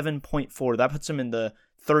 only 7.4. That puts him in the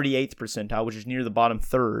 38th percentile, which is near the bottom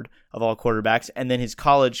third of all quarterbacks. And then his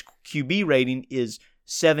college QB rating is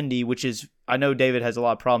 70, which is, I know David has a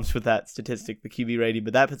lot of problems with that statistic, the QB rating,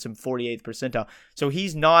 but that puts him 48th percentile. So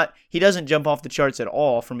he doesn't jump off the charts at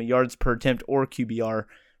all from a yards per attempt or QBR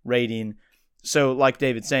rating. So like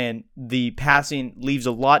David's saying, the passing leaves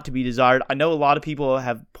a lot to be desired. I know a lot of people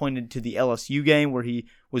have pointed to the LSU game where he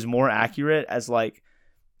was more accurate as like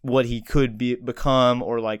what he could become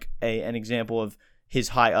or like an example of his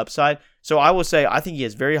high upside. So I will say I think he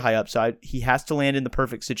has very high upside. He has to land in the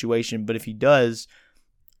perfect situation, but if he does,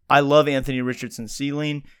 I love Anthony Richardson's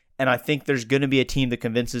ceiling, and I think there's going to be a team that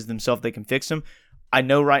convinces themselves they can fix him. I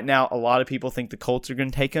know right now a lot of people think the Colts are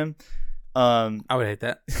going to take him. I would hate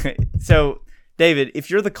that. So David, if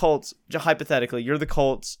you're the Colts, hypothetically, you're the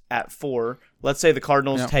Colts at 4. Let's say the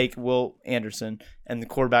Cardinals take Will Anderson and the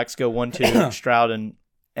quarterbacks go 1-2, Stroud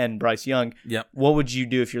and Bryce Young. Yep. What would you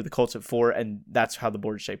do if you're the Colts at 4 and that's how the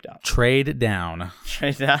board is shaped out? Trade down.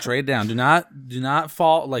 Trade down. Trade down. Do not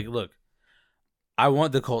fall. Like, look, I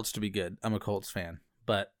want the Colts to be good. I'm a Colts fan,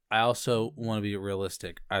 but I also want to be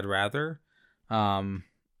realistic. I'd rather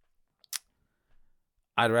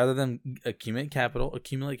them accumulate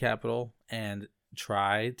capital, and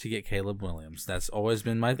try to get Caleb Williams. That's always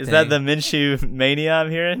been my thing. Is that the Minshew mania I'm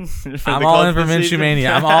hearing? I'm all in for Minshew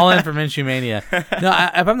mania. I'm all in for Minshew mania. No,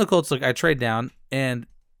 if I'm the Colts, look, I trade down, and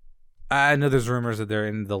I know there's rumors that they're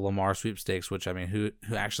in the Lamar sweepstakes, which I mean, who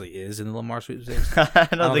actually is in the Lamar sweepstakes? I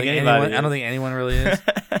don't think anybody. I don't think anyone really is.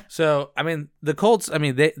 So I mean, the Colts. I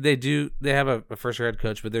mean, they have a first year head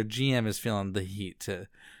coach, but their GM is feeling the heat to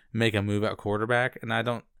make a move at quarterback,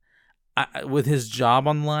 and with his job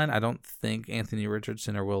on the line, I don't think Anthony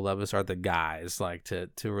Richardson or Will Levis are the guys like to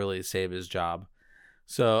really save his job.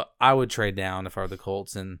 So I would trade down if I were the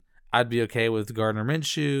Colts, and I'd be okay with Gardner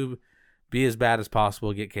Minshew. Be as bad as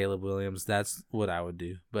possible, get Caleb Williams. That's what I would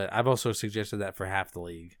do. But I've also suggested that for half the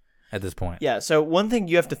league at this point. Yeah, so one thing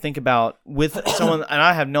you have to think about with someone, and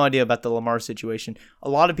I have no idea about the Lamar situation, a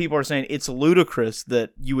lot of people are saying it's ludicrous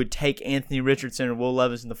that you would take Anthony Richardson or Will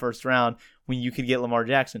Levis in the first round when you could get Lamar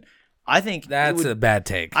Jackson. I think that's a bad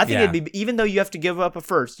take. I think it'd be, even though you have to give up a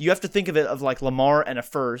first, you have to think of it of like Lamar and a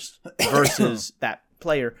first versus that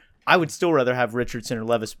player. I would still rather have Richardson or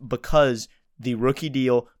Levis because the rookie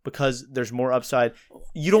deal, because there's more upside.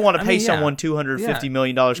 You don't want to pay someone $250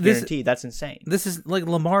 million guaranteed. That's insane. This is like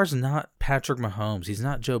Lamar's not Patrick Mahomes. He's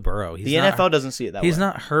not Joe Burrow. The NFL doesn't see it that way. He's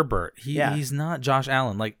not Herbert. He's not Josh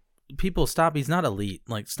Allen. Like, people stop. He's not elite.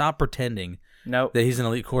 Like, stop pretending that he's an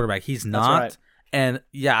elite quarterback. He's not. Right. And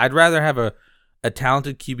yeah, I'd rather have a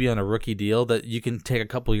talented QB on a rookie deal that you can take a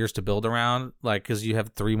couple years to build around, like, because you have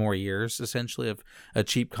 3 more years essentially of a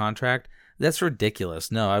cheap contract. That's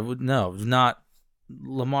ridiculous. No, I would not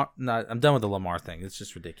Lamar. Not, I'm done with the Lamar thing. It's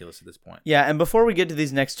just ridiculous at this point. Yeah, and before we get to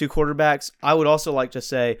these next 2 quarterbacks, I would also like to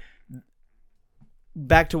say,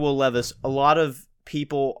 back to Will Levis. A lot of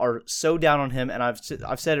people are so down on him, and I've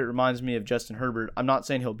said it reminds me of Justin Herbert. I'm not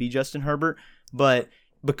saying he'll be Justin Herbert, but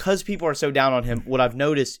because people are so down on him, what I've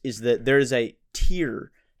noticed is that there is a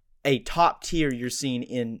top tier you're seeing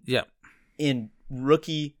in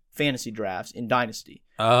rookie fantasy drafts in Dynasty.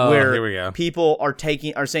 Oh, where here we go. People are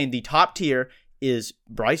saying the top tier is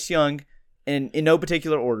Bryce Young, and in no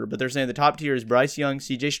particular order, but they're saying the top tier is Bryce Young,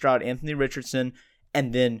 C.J. Stroud, Anthony Richardson,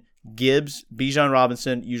 and then Gibbs, Bijan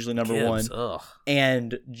Robinson, usually number 1,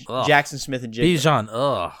 and Jackson Smith and Jigba.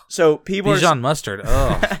 Bijan, So people Bijan Mustard,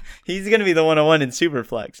 he's going to be the 101 in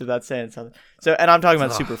Superflex, if that's saying something. So, and I'm talking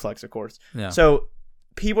about Superflex, of course. Yeah. So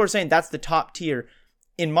people are saying that's the top tier.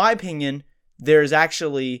 In my opinion, there's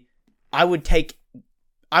actually, I would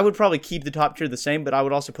probably keep the top tier the same, but I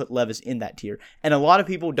would also put Levis in that tier. And a lot of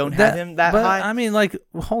people don't have him that high. I mean, like,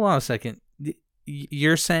 hold on a second.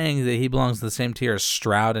 You're saying that he belongs to the same tier as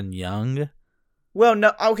Stroud and Young? Well,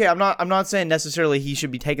 no, okay, I'm not saying necessarily he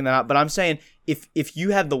should be taking that out, but I'm saying if you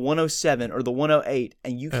have the 107 or the 108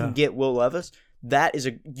 and you can get Will Levis,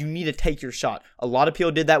 you need to take your shot. A lot of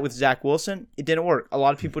people did that with Zach Wilson. It didn't work. A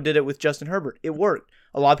lot of people did it with Justin Herbert. It worked.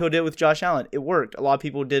 A lot of people did it with Josh Allen. It worked. A lot of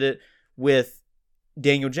people did it with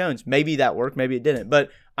Daniel Jones. Maybe that worked. Maybe it didn't. But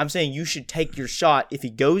I'm saying you should take your shot. If he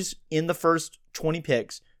goes in the first 20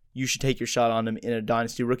 picks, you should take your shot on him in a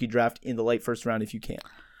Dynasty rookie draft in the late first round if you can.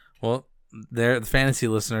 Well, they're the fantasy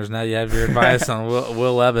listeners. Now you have your advice on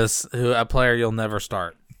Will Levis, a player you'll never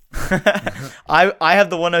start. I have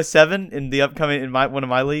the 107 in the upcoming in one of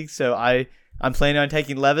my leagues, so I'm planning on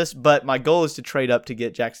taking Levis, but my goal is to trade up to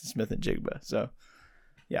get Jackson Smith and Jigba. So,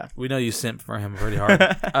 yeah, we know you simp for him pretty hard. Do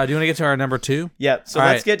you want to get to our number 2? Yeah. So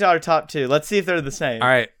let's get to our top 2. Let's see if they're the same. All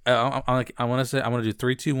right. I want to do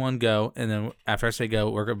 3, 2, 1, go, and then after I say go,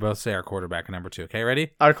 we're gonna both say our quarterback and number 2. Okay,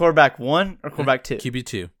 ready? Our quarterback 1 or quarterback 2? QB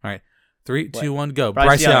 2. All right. 3, 2, 1, go.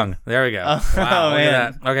 Bryce Young. There we go. Wow, look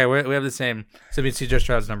at that. Okay, we have the same. So CJ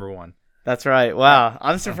Stroud's number 1. That's right. Wow,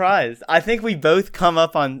 I'm surprised. I think we both come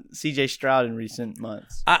up on CJ Stroud in recent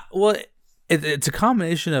months. Well, it's a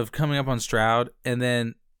combination of coming up on Stroud and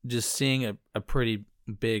then just seeing a pretty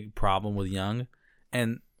big problem with Young,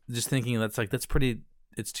 and just thinking that's pretty.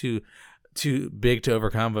 It's too big to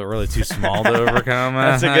overcome, but really too small to overcome.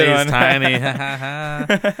 That's a good one. He's tiny.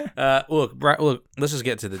 Look. Let's just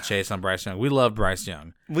get to the chase on Bryce Young. We love Bryce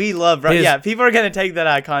Young. We love Bryce. Yeah, people are gonna take that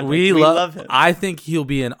out of context. We love him. I think he'll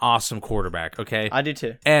be an awesome quarterback. Okay, I do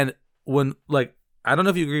too. And when I don't know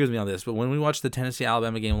if you agree with me on this, but when we watched the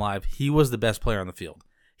Tennessee-Alabama game live, he was the best player on the field.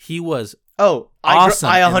 He was awesome.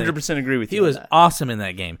 I 100% agree with you. He was awesome in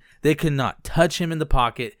that game. They could not touch him in the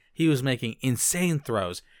pocket. He was making insane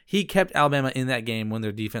throws. He kept Alabama in that game when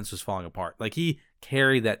their defense was falling apart. Like, he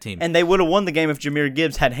carried that team. And they would have won the game if Jahmyr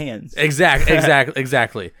Gibbs had hands.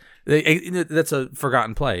 Exactly. That's a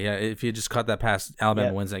forgotten play. Yeah, if you just caught that pass,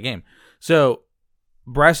 Alabama wins that game. So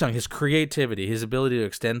Bryce Young, his creativity, his ability to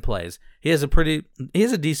extend plays, he has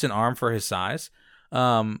a decent arm for his size.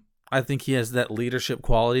 I think he has that leadership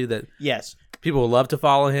quality that people will love to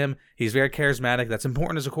follow him. He's very charismatic. That's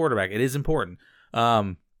important as a quarterback. It is important.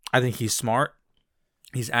 I think he's smart.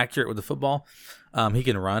 He's accurate with the football. He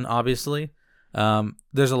can run, obviously.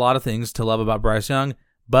 There's a lot of things to love about Bryce Young,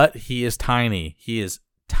 but he is tiny. He is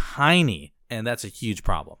tiny, and that's a huge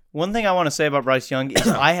problem. One thing I want to say about Bryce Young is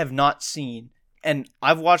I have not seen, and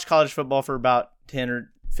I've watched college football for about 10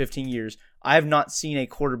 or 15 years. I have not seen a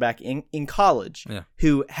quarterback in college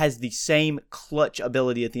who has the same clutch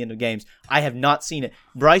ability at the end of games. I have not seen it.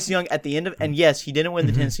 Bryce Young at the end of, and yes, he didn't win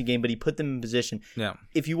the Tennessee game, but he put them in position. Yeah.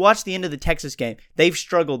 If you watch the end of the Texas game, they've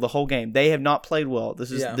struggled the whole game. They have not played well.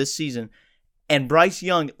 This season. And Bryce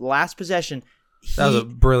Young, last possession, that was a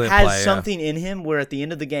brilliant has play, something in him where at the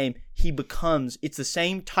end of the game, he becomes, it's the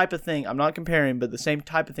same type of thing. I'm not comparing, but the same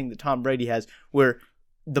type of thing that Tom Brady has, where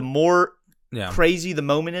the more crazy the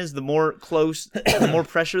moment is, the more close, the more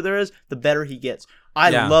pressure there is, the better he gets. I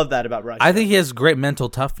love that about Bryce. I think he has great mental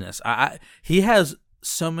toughness. He has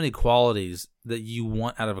so many qualities that you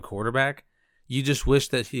want out of a quarterback. You just wish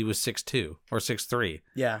that he was 6'2" or 6'3".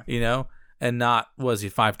 Yeah. And not, was he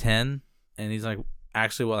 5'10"? And he's like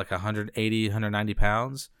actually like 180, 190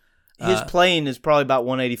 pounds. His playing is probably about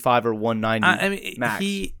 185 or 190. I mean, max.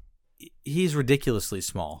 He's ridiculously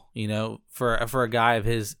small, for a guy of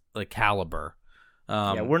his caliber.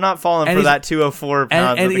 We're not falling for that 204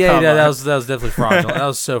 pounds. That was definitely fraudulent. That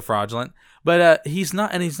was so fraudulent. But he's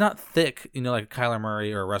not thick, like Kyler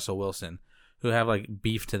Murray or Russell Wilson, who have like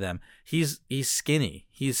beef to them. He's skinny.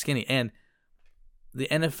 He's skinny, and the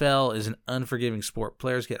NFL is an unforgiving sport.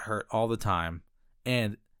 Players get hurt all the time,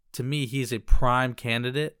 and to me, he's a prime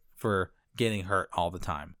candidate for getting hurt all the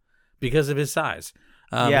time because of his size.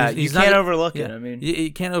 You can't overlook it. I mean,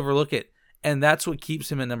 you can't overlook it, and that's what keeps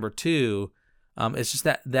him at number 2. It's just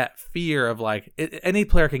that fear of any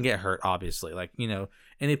player can get hurt. Obviously,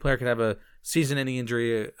 any player can have a season-ending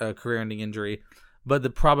injury, a career-ending injury, but the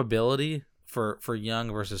probability for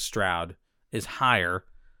Young versus Stroud is higher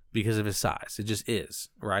because of his size. It just is,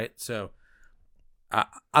 right? So,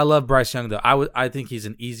 I love Bryce Young though. I think he's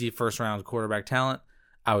an easy first-round quarterback talent.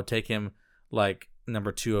 I would take him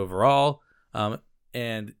number 2 overall.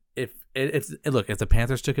 And if the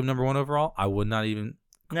Panthers took him number 1 overall, I would not even.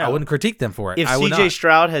 No. I wouldn't critique them for it. If C.J.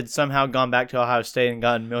 Stroud had somehow gone back to Ohio State and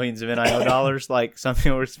gotten millions of NIL dollars, like some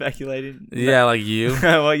people were speculating. Yeah, like you.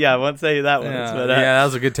 Well, yeah, I won't say that one. Yeah, that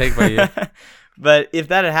was a good take by you. But if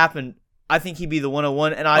that had happened, I think he'd be the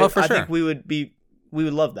 101, and I think we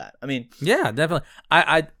would love that. I mean, yeah, definitely.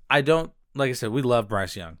 I don't, like I said, we love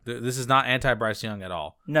Bryce Young. This is not anti-Bryce Young at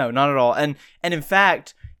all. No, not at all. And in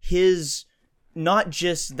fact, his not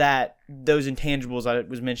just those intangibles I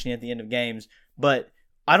was mentioning at the end of games, but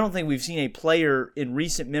I don't think we've seen a player in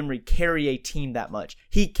recent memory carry a team that much.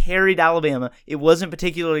 He carried Alabama. It wasn't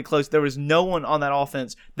particularly close. There was no one on that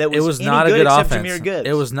offense that was not any a good good except offense. Jahmyr Gibbs.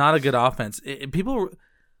 It was not a good offense. People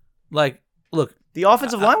look. The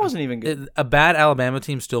offensive line wasn't even good. A bad Alabama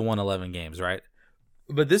team still won 11 games, right?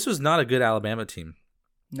 But this was not a good Alabama team.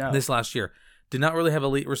 No. This last year did not really have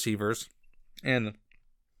elite receivers and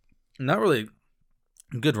not really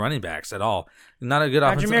good running backs at all. Not a good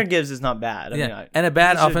offensive. Jahmyr Gibbs is not bad. And a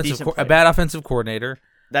bad offensive coordinator.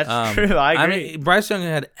 That's true. I agree. I mean, Bryce Young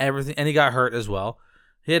had everything, and he got hurt as well.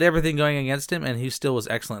 He had everything going against him, and he still was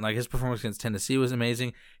excellent. Like his performance against Tennessee was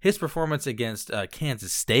amazing. His performance against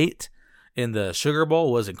Kansas State in the Sugar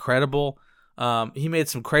Bowl was incredible. He made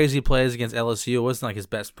some crazy plays against LSU. It wasn't like his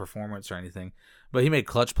best performance or anything, but he made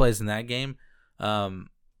clutch plays in that game.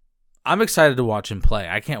 I'm excited to watch him play.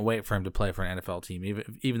 I can't wait for him to play for an NFL team,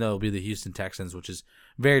 even though it'll be the Houston Texans, which is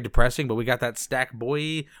very depressing. But we got that stack,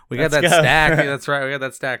 boy. Stack. Yeah, that's right. We got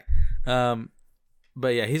that stack. But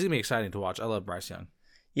yeah, he's gonna be exciting to watch. I love Bryce Young.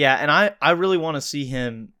 Yeah, and I really want to see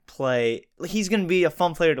him play. He's gonna be a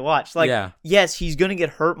fun player to watch. Yes, he's gonna get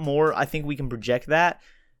hurt more. I think we can project that,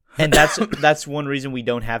 and that's one reason we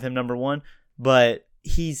don't have him number 1. But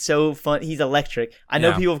he's so fun. He's electric. I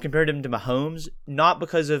know people have compared him to Mahomes, not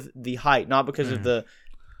because of the height, not because of the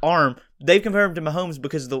arm. They've compared him to Mahomes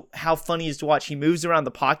because of how fun he is to watch. He moves around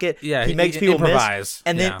the pocket. Yeah, he makes people improvise. Miss.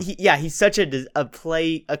 And then he's such a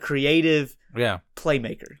creative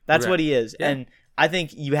playmaker. That's what he is. Yeah. And I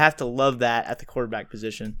think you have to love that at the quarterback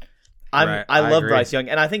position. I love Bryce Young,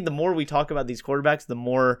 and I think the more we talk about these quarterbacks, the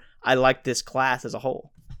more I like this class as a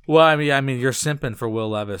whole. Well, I mean, you're simping for Will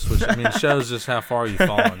Levis, which shows just how far you've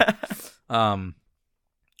fallen.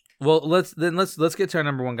 Well, let's get to our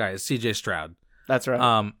number 1 guy, is C.J. Stroud. That's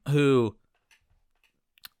right. Who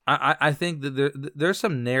I think that there's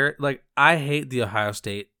some narrative. Like, I hate the Ohio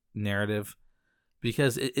State narrative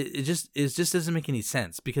because it just doesn't make any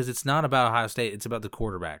sense, because it's not about Ohio State, it's about the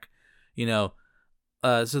quarterback. So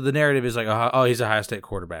the narrative is like, oh, he's a Ohio State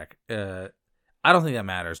quarterback. I don't think that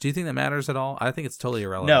matters. Do you think that matters at all? I think it's totally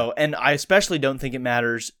irrelevant. No, and I especially don't think it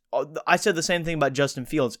matters. I said the same thing about Justin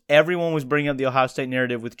Fields. Everyone was bringing up the Ohio State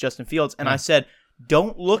narrative with Justin Fields, and I said,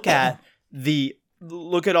 don't look at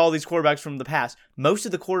all these quarterbacks from the past. Most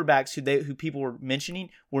of the quarterbacks who people were mentioning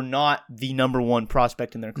were not the number one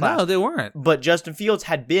prospect in their class. No, they weren't. But Justin Fields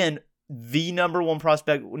had been the number one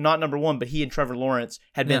prospect, not number one, but he and Trevor Lawrence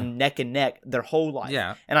had been neck and neck their whole life.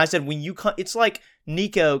 Yeah. And I said, it's like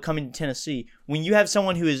Nico coming to Tennessee. When you have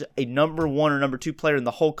someone who is a number one or number two player in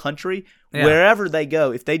the whole country, wherever they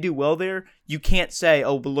go, if they do well there, you can't say,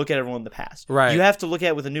 oh, but look at everyone in the past. Right. You have to look at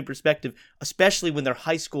it with a new perspective, especially when their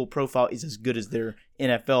high school profile is as good as their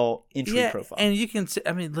NFL entry profile. And you can,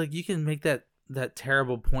 you can make that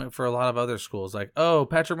terrible point for a lot of other schools. Like, oh,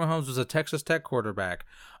 Patrick Mahomes was a Texas Tech quarterback.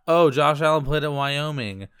 Oh, Josh Allen played at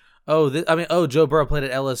Wyoming. Oh, Joe Burrow played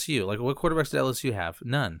at LSU. Like, what quarterbacks did LSU have?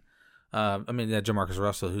 None. Jamarcus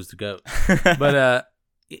Russell, who's the GOAT. But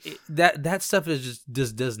that stuff just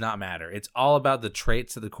does not matter. It's all about the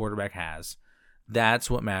traits that the quarterback has. That's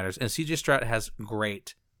what matters. And CJ Stroud has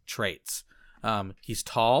great traits. He's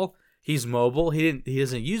tall. He's mobile. He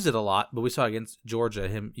doesn't use it a lot, but we saw against Georgia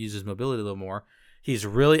him use his mobility a little more. He's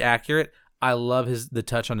really accurate. I love the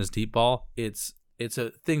touch on his deep ball. It's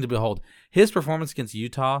a thing to behold. His performance against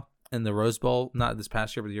Utah in the Rose Bowl, not this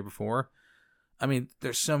past year, but the year before. I mean,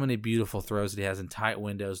 there's so many beautiful throws that he has in tight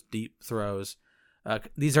windows, deep throws.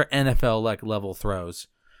 These are NFL level throws.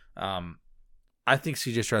 I think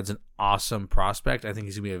CJ Stroud's an awesome prospect. I think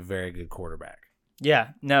he's gonna be a very good quarterback. Yeah,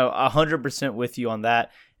 no, 100% with you on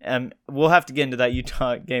that. We'll have to get into that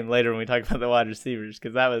Utah game later when we talk about the wide receivers,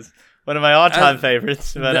 because that was one of my all-time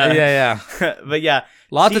favorites. But, but yeah,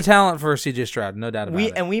 lots of talent for CJ Stroud, no doubt about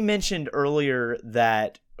it. And we mentioned earlier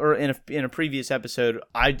that, or in a previous episode,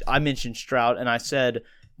 I mentioned Stroud, and I said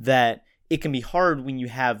that it can be hard when you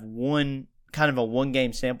have one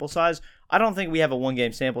game sample size. I don't think we have a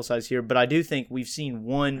one-game sample size here, but I do think we've seen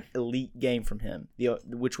one elite game from him,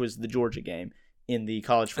 which was the Georgia game in the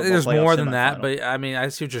college football playoff. There's more than that, but I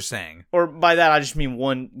see what you're saying. Or by that, I just mean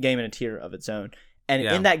one game in a tier of its own. And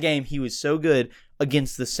in that game, he was so good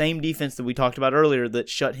against the same defense that we talked about earlier that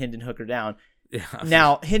shut Hendon Hooker down. Yeah.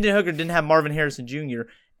 Now, Hendon Hooker didn't have Marvin Harrison Jr.,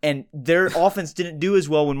 and their offense didn't do as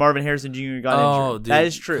well when Marvin Harrison Jr. got injured. Dude, that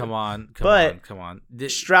is true. Come on.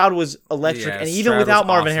 Stroud was electric, and even without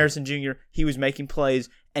Marvin Harrison Jr., he was making plays.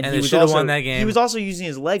 And he should have won that game. He was also using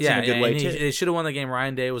his legs in a good way, too. They should have won the game.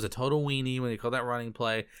 Ryan Day was a total weenie when they called that running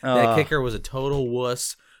play. That kicker was a total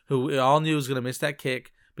wuss who we all knew was going to miss that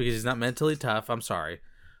kick because he's not mentally tough. I'm sorry.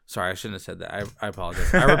 Sorry, I shouldn't have said that. I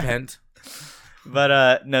apologize. I repent.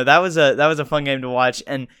 But no, that was a fun game to watch.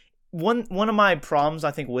 And one of my problems,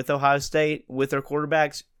 I think, with Ohio State, with their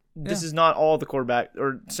quarterbacks, this is not all the quarterback,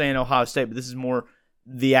 or saying Ohio State, but this is more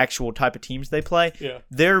the actual type of teams they play. Yeah.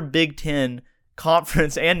 Their Big Ten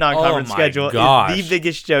conference and non-conference schedule is the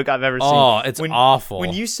biggest joke I've ever seen. Oh, it's awful.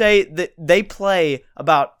 When you say that they play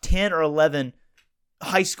about 10 or 11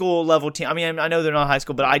 high school level teams, I mean, I know they're not high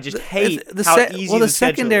school, but I just hate how easy the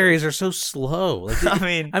secondaries are so slow.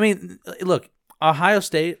 I mean, look, Ohio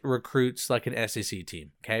State recruits like an SEC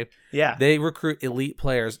team, okay? Yeah. They recruit elite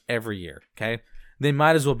players every year, okay? They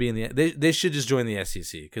might as well be in they should just join the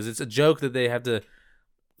SEC because it's a joke that they have to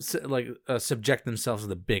subject themselves to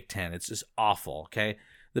the Big Ten. It's just awful, okay?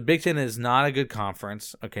 The Big Ten is not a good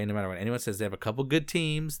conference, okay? No matter what anyone says, they have a couple good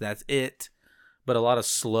teams, that's it. But a lot of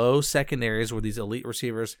slow secondaries where these elite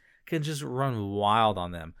receivers can just run wild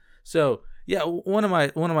on them. So, yeah, one of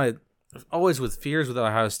my always with fears with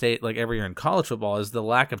Ohio State, like every year in college football, is the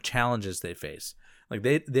lack of challenges they face. Like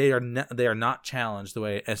they are not challenged the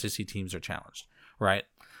way SEC teams are challenged, right?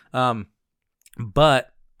 But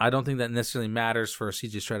I don't think that necessarily matters for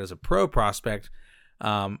CJ Stroud as a pro prospect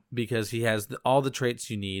because he has all the traits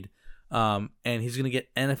you need, and he's going to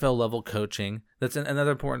get NFL level coaching. That's another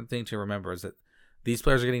important thing to remember is that these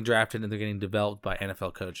players are getting drafted and they're getting developed by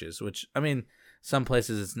NFL coaches. Which, I mean, some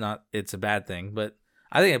places it's a bad thing, but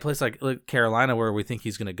I think a place like Carolina where we think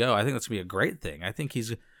he's going to go, I think that's going to be a great thing. I think he's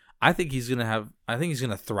going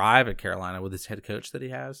to thrive at Carolina with his head coach that he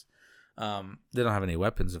has. They don't have any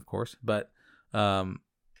weapons, of course, but.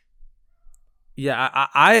 Yeah,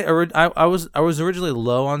 I was originally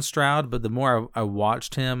low on Stroud, but the more I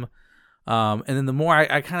watched him, and then the more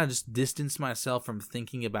I kind of just distanced myself from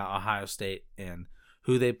thinking about Ohio State and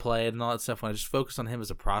who they played and all that stuff. When I just focused on him as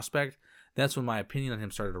a prospect, that's when my opinion on him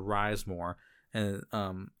started to rise more. And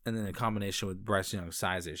then in combination with Bryce Young's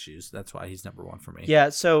size issues, that's why he's number one for me. Yeah.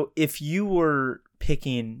 So if you were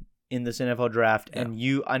picking in this NFL draft, and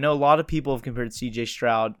I know a lot of people have compared C.J.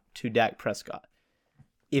 Stroud to Dak Prescott.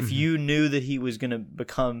 If you knew that he was going to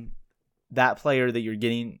become that player that you're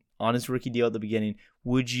getting on his rookie deal at the beginning,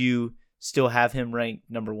 would you still have him ranked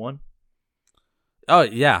number 1? Oh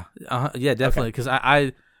yeah, yeah, definitely. Because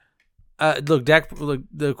look, Dak. Look,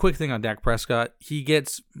 the quick thing on Dak Prescott, he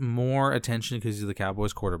gets more attention because he's the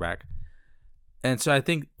Cowboys quarterback, and so I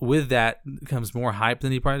think with that comes more hype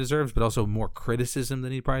than he probably deserves, but also more criticism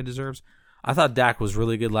than he probably deserves. I thought Dak was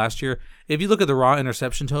really good last year. If you look at the raw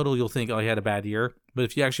interception total, you'll think, oh, he had a bad year. But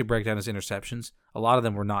if you actually break down his interceptions, a lot of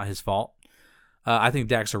them were not his fault. I think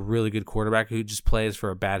Dak's a really good quarterback who just plays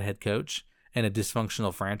for a bad head coach and a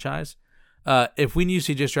dysfunctional franchise. If we knew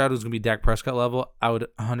C.J. Stroud was going to be Dak Prescott level, I would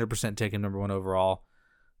 100% take him number 1 overall.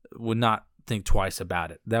 Would not think twice about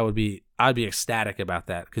it. I'd be ecstatic about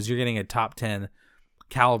that because you're getting a top 10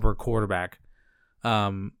 caliber quarterback,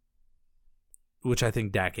 which I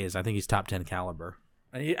think Dak is. I think he's top 10 caliber.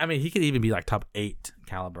 I mean, he could even be like top 8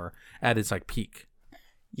 caliber at its like peak.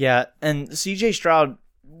 Yeah, and C.J. Stroud,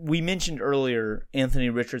 we mentioned earlier, Anthony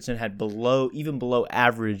Richardson had even below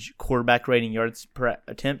average quarterback rating yards per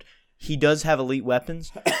attempt. He does have elite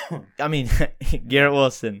weapons. I mean, Garrett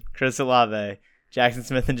Wilson, Chris Olave, Jackson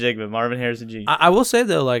Smith-Njigba, Marvin Harrison Jr. I will say,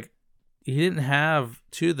 though, like, he didn't have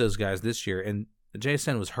 2 of those guys this year, and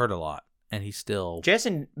Jason was hurt a lot, and he still...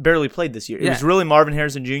 Jason barely played this year. It was really Marvin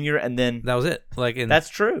Harrison Jr., and then... That was it. Like, that's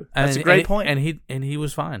true. That's a great point. And he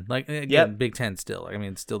was fine. Like, again, Big Ten still. I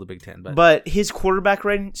mean, it's still the Big Ten. But his quarterback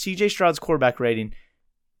rating, C.J. Stroud's quarterback rating...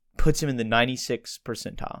 puts him in the 96th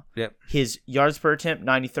percentile. Yep. His yards per attempt,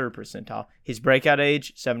 93rd percentile. His breakout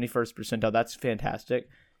age, 71st percentile. That's fantastic.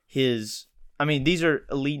 These are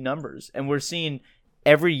elite numbers. And we're seeing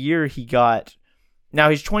every year he got... Now,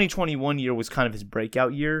 his 2021 year was kind of his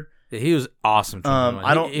breakout year. Yeah, he was awesome.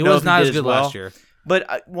 He was not as good last year.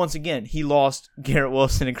 But once again, he lost Garrett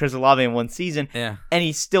Wilson and Chris Olave in one season. Yeah. And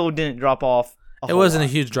he still didn't drop off It wasn't a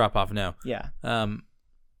huge drop-off, no. Yeah.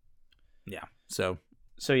 Yeah, so...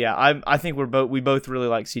 So yeah, I think we both really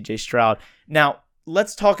like C.J. Stroud. Now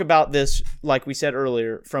let's talk about this, like we said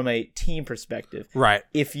earlier, from a team perspective. Right.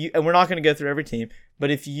 And we're not going to go through every team,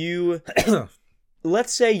 but if you,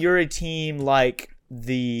 let's say you're a team like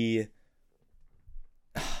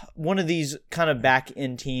one of these kind of back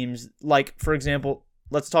end teams, like for example,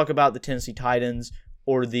 let's talk about the Tennessee Titans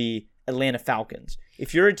or the Atlanta Falcons.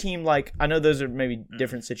 If you're a team like, I know those are maybe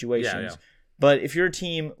different situations. Yeah. But if you're a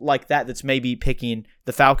team like that that's maybe picking,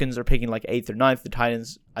 the Falcons are picking like 8th or 9th. The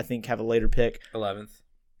Titans, I think, have a later pick. 11th.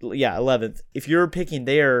 Yeah, 11th. If you're picking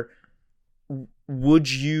there, do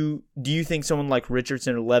you think someone like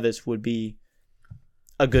Richardson or Levis would be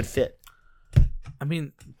a good fit? I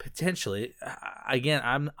mean, potentially.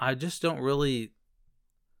 Again, I just don't really...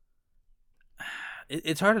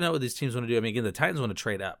 It's hard to know what these teams want to do. I mean, again, the Titans want to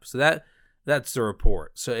trade up. So that's the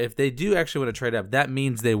report. So if they do actually want to trade up, that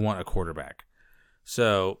means they want a quarterback.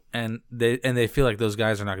 So and they feel like those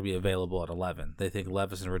guys are not going to be available at 11. They think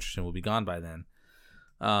Levis and Richardson will be gone by then.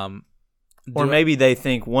 Or maybe they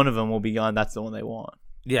think one of them will be gone. That's the one they want.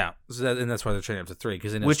 Yeah, so that's why they're trading up to 3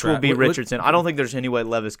 because which will be Richardson. I don't think there's any way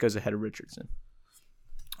Levis goes ahead of Richardson.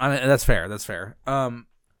 I mean, that's fair. That's fair. When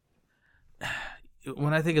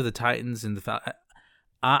I think of the Titans and the Falcons,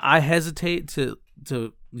 I hesitate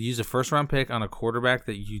to use a first-round pick on a quarterback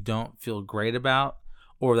that you don't feel great about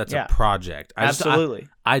or that's a project. Absolutely.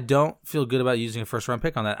 I don't feel good about using a first-round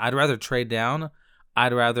pick on that. I'd rather trade down.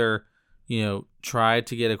 I'd rather, try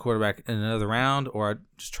to get a quarterback in another round or I'd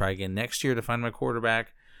just try again next year to find my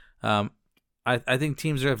quarterback. I think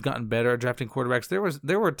teams that have gotten better at drafting quarterbacks,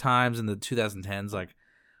 there were times in the 2010s like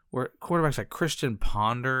where quarterbacks like Christian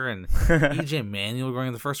Ponder and E.J. Manuel were going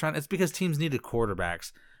in the first round. It's because teams needed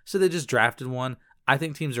quarterbacks. So they just drafted one. I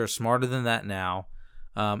think teams are smarter than that now.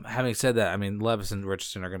 Having said that, I mean, Levis and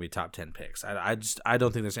Richardson are going to be top 10 picks. I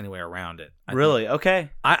don't think there's any way around it. Really? Okay.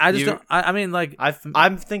 I just don't. I mean, like I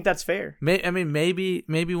think that's fair. Maybe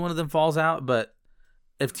one of them falls out, but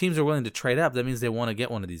if teams are willing to trade up, that means they want to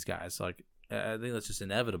get one of these guys. Like I think that's just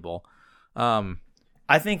inevitable.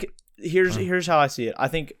 I think here's how I see it. I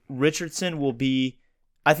think Richardson will be.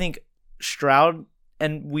 I think Stroud,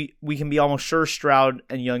 and we can be almost sure Stroud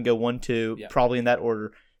and Young go 1-2, probably in that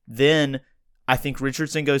order. Then I think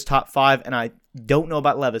Richardson goes top 5, and I don't know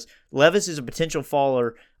about Levis. Levis is a potential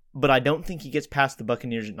faller, but I don't think he gets past the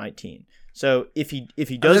Buccaneers at 19. So if he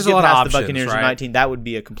does get past the Buccaneers at 19, that would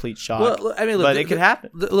be a complete shock. Well, I mean, look, but it could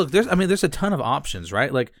happen. Look, there's a ton of options,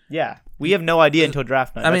 right? Like, yeah, we have no idea until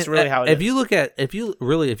draft night. That's really how it is. If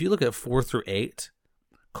you look at 4 through 8,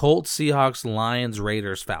 Colts, Seahawks, Lions,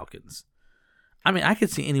 Raiders, Falcons. I mean, I could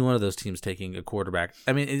see any one of those teams taking a quarterback.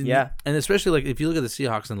 I mean, and especially like if you look at the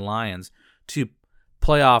Seahawks and Lions, two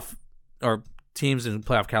playoff or teams in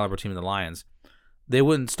playoff caliber team in the Lions, they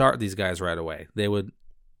wouldn't start these guys right away. They would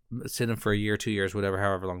sit them for a year, 2 years, whatever,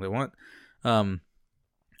 however long they want. And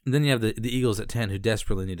then you have the Eagles at 10 who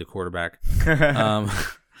desperately need a quarterback.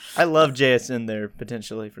 I love JSN there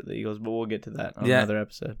potentially for the Eagles, but we'll get to that on another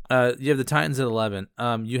episode. You have the Titans at 11.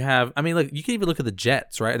 You can even look at the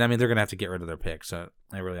Jets, right? And I mean, they're going to have to get rid of their pick, so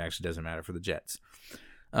it really actually doesn't matter for the Jets.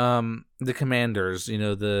 The Commanders,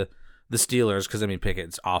 the Steelers, because, I mean,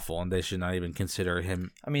 Pickett's awful, and they should not even consider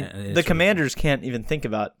him. I mean, the Commanders can't even think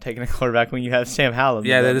about taking a quarterback when you have Sam Howell.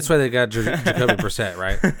 Yeah, that's why they got Jacoby Brissett,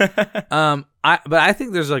 right? But I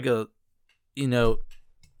think there's like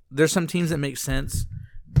there's some teams that make sense,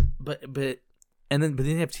 but then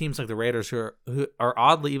you have teams like the Raiders who are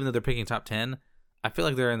oddly, even though they're picking top 10, I feel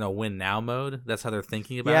like they're in a win now mode. That's how they're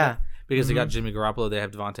thinking about it. Because they got Jimmy Garoppolo, they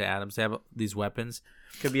have Devontae Adams, they have these weapons.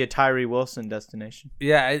 Could be a Tyree Wilson destination.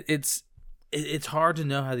 Yeah, it's hard to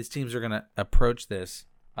know how these teams are going to approach this.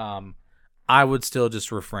 I would still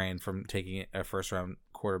just refrain from taking a first round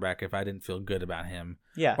quarterback if I didn't feel good about him.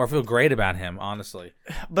 Yeah. Or feel great about him, honestly.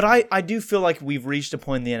 But I do feel like we've reached a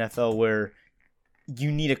point in the NFL where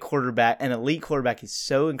you need a quarterback. An elite quarterback is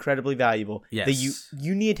so incredibly valuable that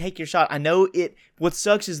you need to take your shot. I know what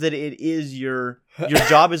sucks is that it is your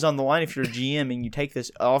job is on the line if you're a GM and you take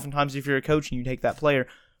this. Oftentimes if you're a coach and you take that player,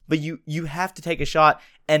 but you have to take a shot.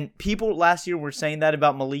 And people last year were saying that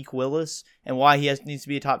about Malik Willis and why he needs to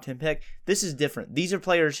be a top 10 pick. This is different. These are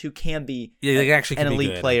players who can be an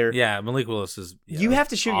elite player. Yeah, Malik Willis is. You have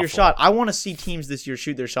to shoot your shot. I want to see teams this year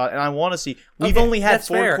shoot their shot, and I want to see. We've only had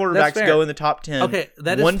 4 quarterbacks go in the top 10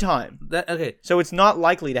 one time. So it's not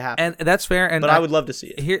likely to happen. And that's fair. But I would love to see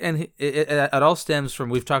it. Here and it all stems from,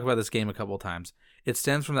 we've talked about this game a couple of times. It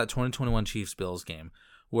stems from that 2021 Chiefs-Bills game,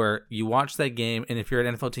 where you watch that game, and if you're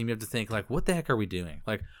an NFL team, you have to think, like, what the heck are we doing?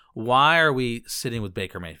 Like, why are we sitting with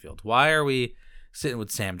Baker Mayfield? Why are we sitting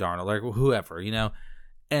with Sam Darnold? Like, whoever,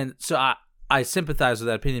 And so I sympathize with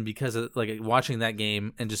that opinion because of, like, watching that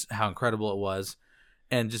game and just how incredible it was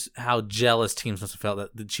and just how jealous teams must have felt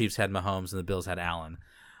that the Chiefs had Mahomes and the Bills had Allen.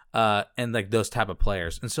 And, like, those type of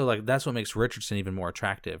players. And so, like, that's what makes Richardson even more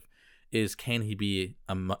attractive is, can he be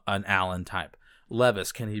an Allen type?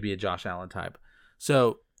 Levis, can he be a Josh Allen type?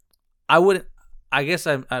 So I guess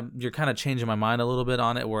you're kind of changing my mind a little bit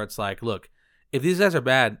on it, where it's like, look, if these guys are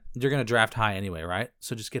bad, you're going to draft high anyway, right?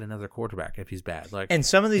 So just get another quarterback if he's bad. And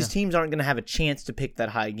some of these teams aren't going to have a chance to pick that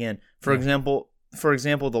high again. For example,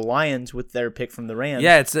 the Lions with their pick from the Rams.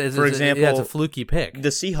 Yeah, it's a fluky pick. The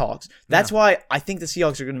Seahawks. That's why I think the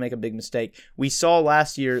Seahawks are going to make a big mistake. We saw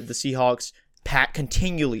last year the Seahawks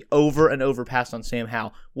continually over and over pass on Sam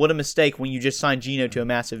Howell. What a mistake when you just signed Geno to a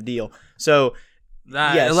massive deal. So.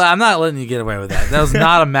 Yes. I'm not letting you get away with that. That was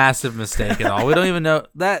not a massive mistake at all. We don't even know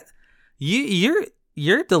that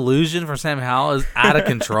your delusion for Sam Howell is out of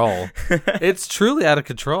control. It's truly out of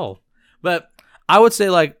control. But I would say,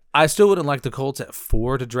 like, I still wouldn't like the Colts at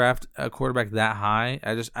 4 to draft a quarterback that high.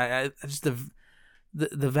 I just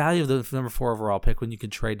the value of the number 4 overall pick when you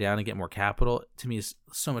can trade down and get more capital, to me, is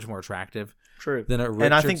so much more attractive. True.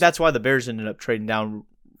 And I think that's why the Bears ended up trading down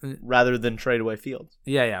rather than trade away Fields.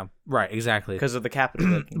 Yeah, right, exactly. Because of the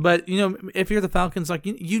capital. But, if you're the Falcons, like,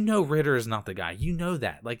 Ritter is not the guy. You know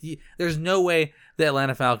that. Like, there's no way the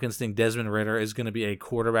Atlanta Falcons think Desmond Ritter is going to be a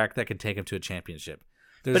quarterback that can take him to a championship.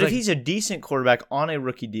 But if he's a decent quarterback on a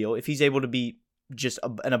rookie deal, if he's able to be just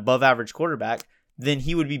an above-average quarterback, then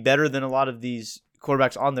he would be better than a lot of these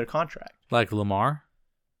quarterbacks on their contract. Like Lamar?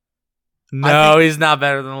 No, he's not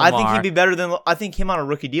better than Lamar. I think he'd be better than. I think him on a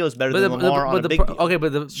rookie deal is better than Lamar on a big deal. Okay,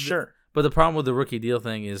 but the problem with the rookie deal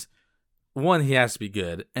thing is, 1, he has to be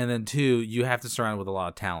good, and then 2, you have to surround him with a lot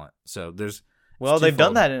of talent. So there's they've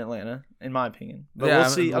done that in Atlanta, in my opinion. But we'll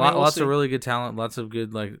see. Lots of really good talent, lots of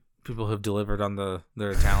good people who've delivered on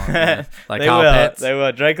their talent, like Kyle Pitts. They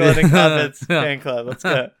will. Drake London, Kyle Pitts, fan club. Let's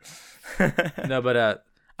go. No, but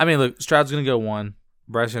look, Stroud's gonna go 1.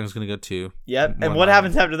 Bryce Young's going to go 2. Yep. And what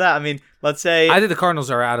happens after that? I mean, let's say... I think the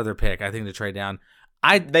Cardinals are out of their pick. I think to trade down.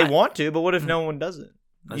 They want to, but what if no one does it?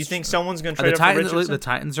 You think someone's going to trade up for Richardson? The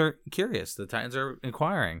Titans are curious. The Titans are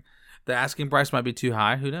inquiring. The asking price might be too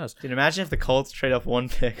high. Who knows? Dude, imagine if the Colts trade up 1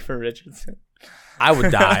 pick for Richardson. I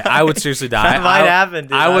would die. I would seriously die. That might happen,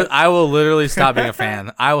 dude. I will literally stop being a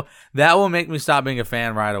fan. That will make me stop being a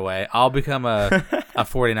fan right away. I'll become a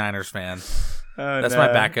 49ers fan. Oh, that's my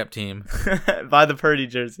backup team. Buy the Purdy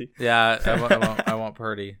jersey. Yeah, I want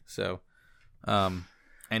Purdy. So,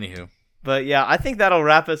 anywho. But yeah, I think that'll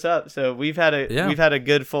wrap us up. So we've had a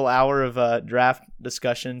good full hour of draft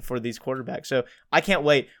discussion for these quarterbacks. So I can't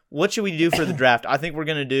wait. What should we do for the draft? I think we're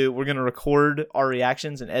gonna record our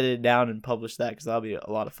reactions and edit it down and publish that because that'll be a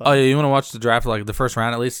lot of fun. Oh yeah, you want to watch the draft like the first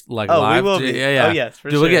round at least live? We will be. Yeah. Oh yes, for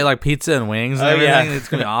Dude, sure. we get like pizza and wings and everything. Yeah. It's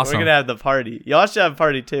gonna be awesome. We're gonna have the party. Y'all should have a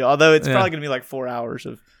party too. Although it's probably gonna be like 4 hours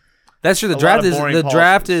of. That's true. The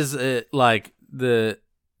draft is like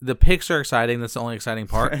the picks are exciting. That's the only exciting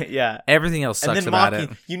part. Yeah. Everything else sucks about it.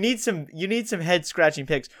 You need some head scratching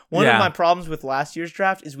picks. One of my problems with last year's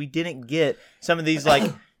draft is we didn't get some of these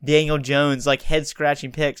like Daniel Jones like head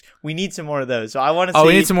scratching picks. We need some more of those. So I want to see. Oh,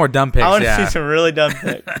 we need some more dumb picks. I want to see some really dumb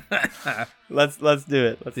picks. Let's do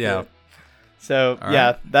it. Let's do it. So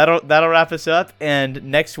right. That'll wrap us up. And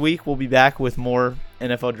next week we'll be back with more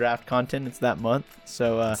NFL draft content. It's that month.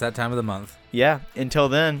 So it's that time of the month. Yeah. Until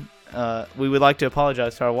then. We would like to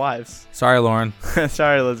apologize to our wives. Sorry, Lauren.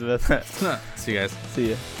 Sorry, Elizabeth. See you guys. See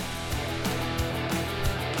you.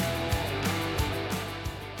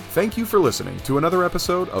 Thank you for listening to another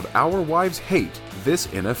episode of Our Wives Hate This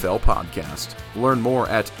NFL Podcast. Learn more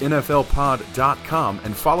at NFLpod.com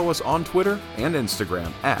and follow us on Twitter and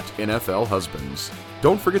Instagram at NFL Husbands.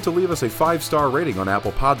 Don't forget to leave us a 5-star rating on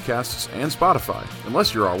Apple Podcasts and Spotify,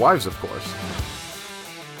 unless you're our wives, of course.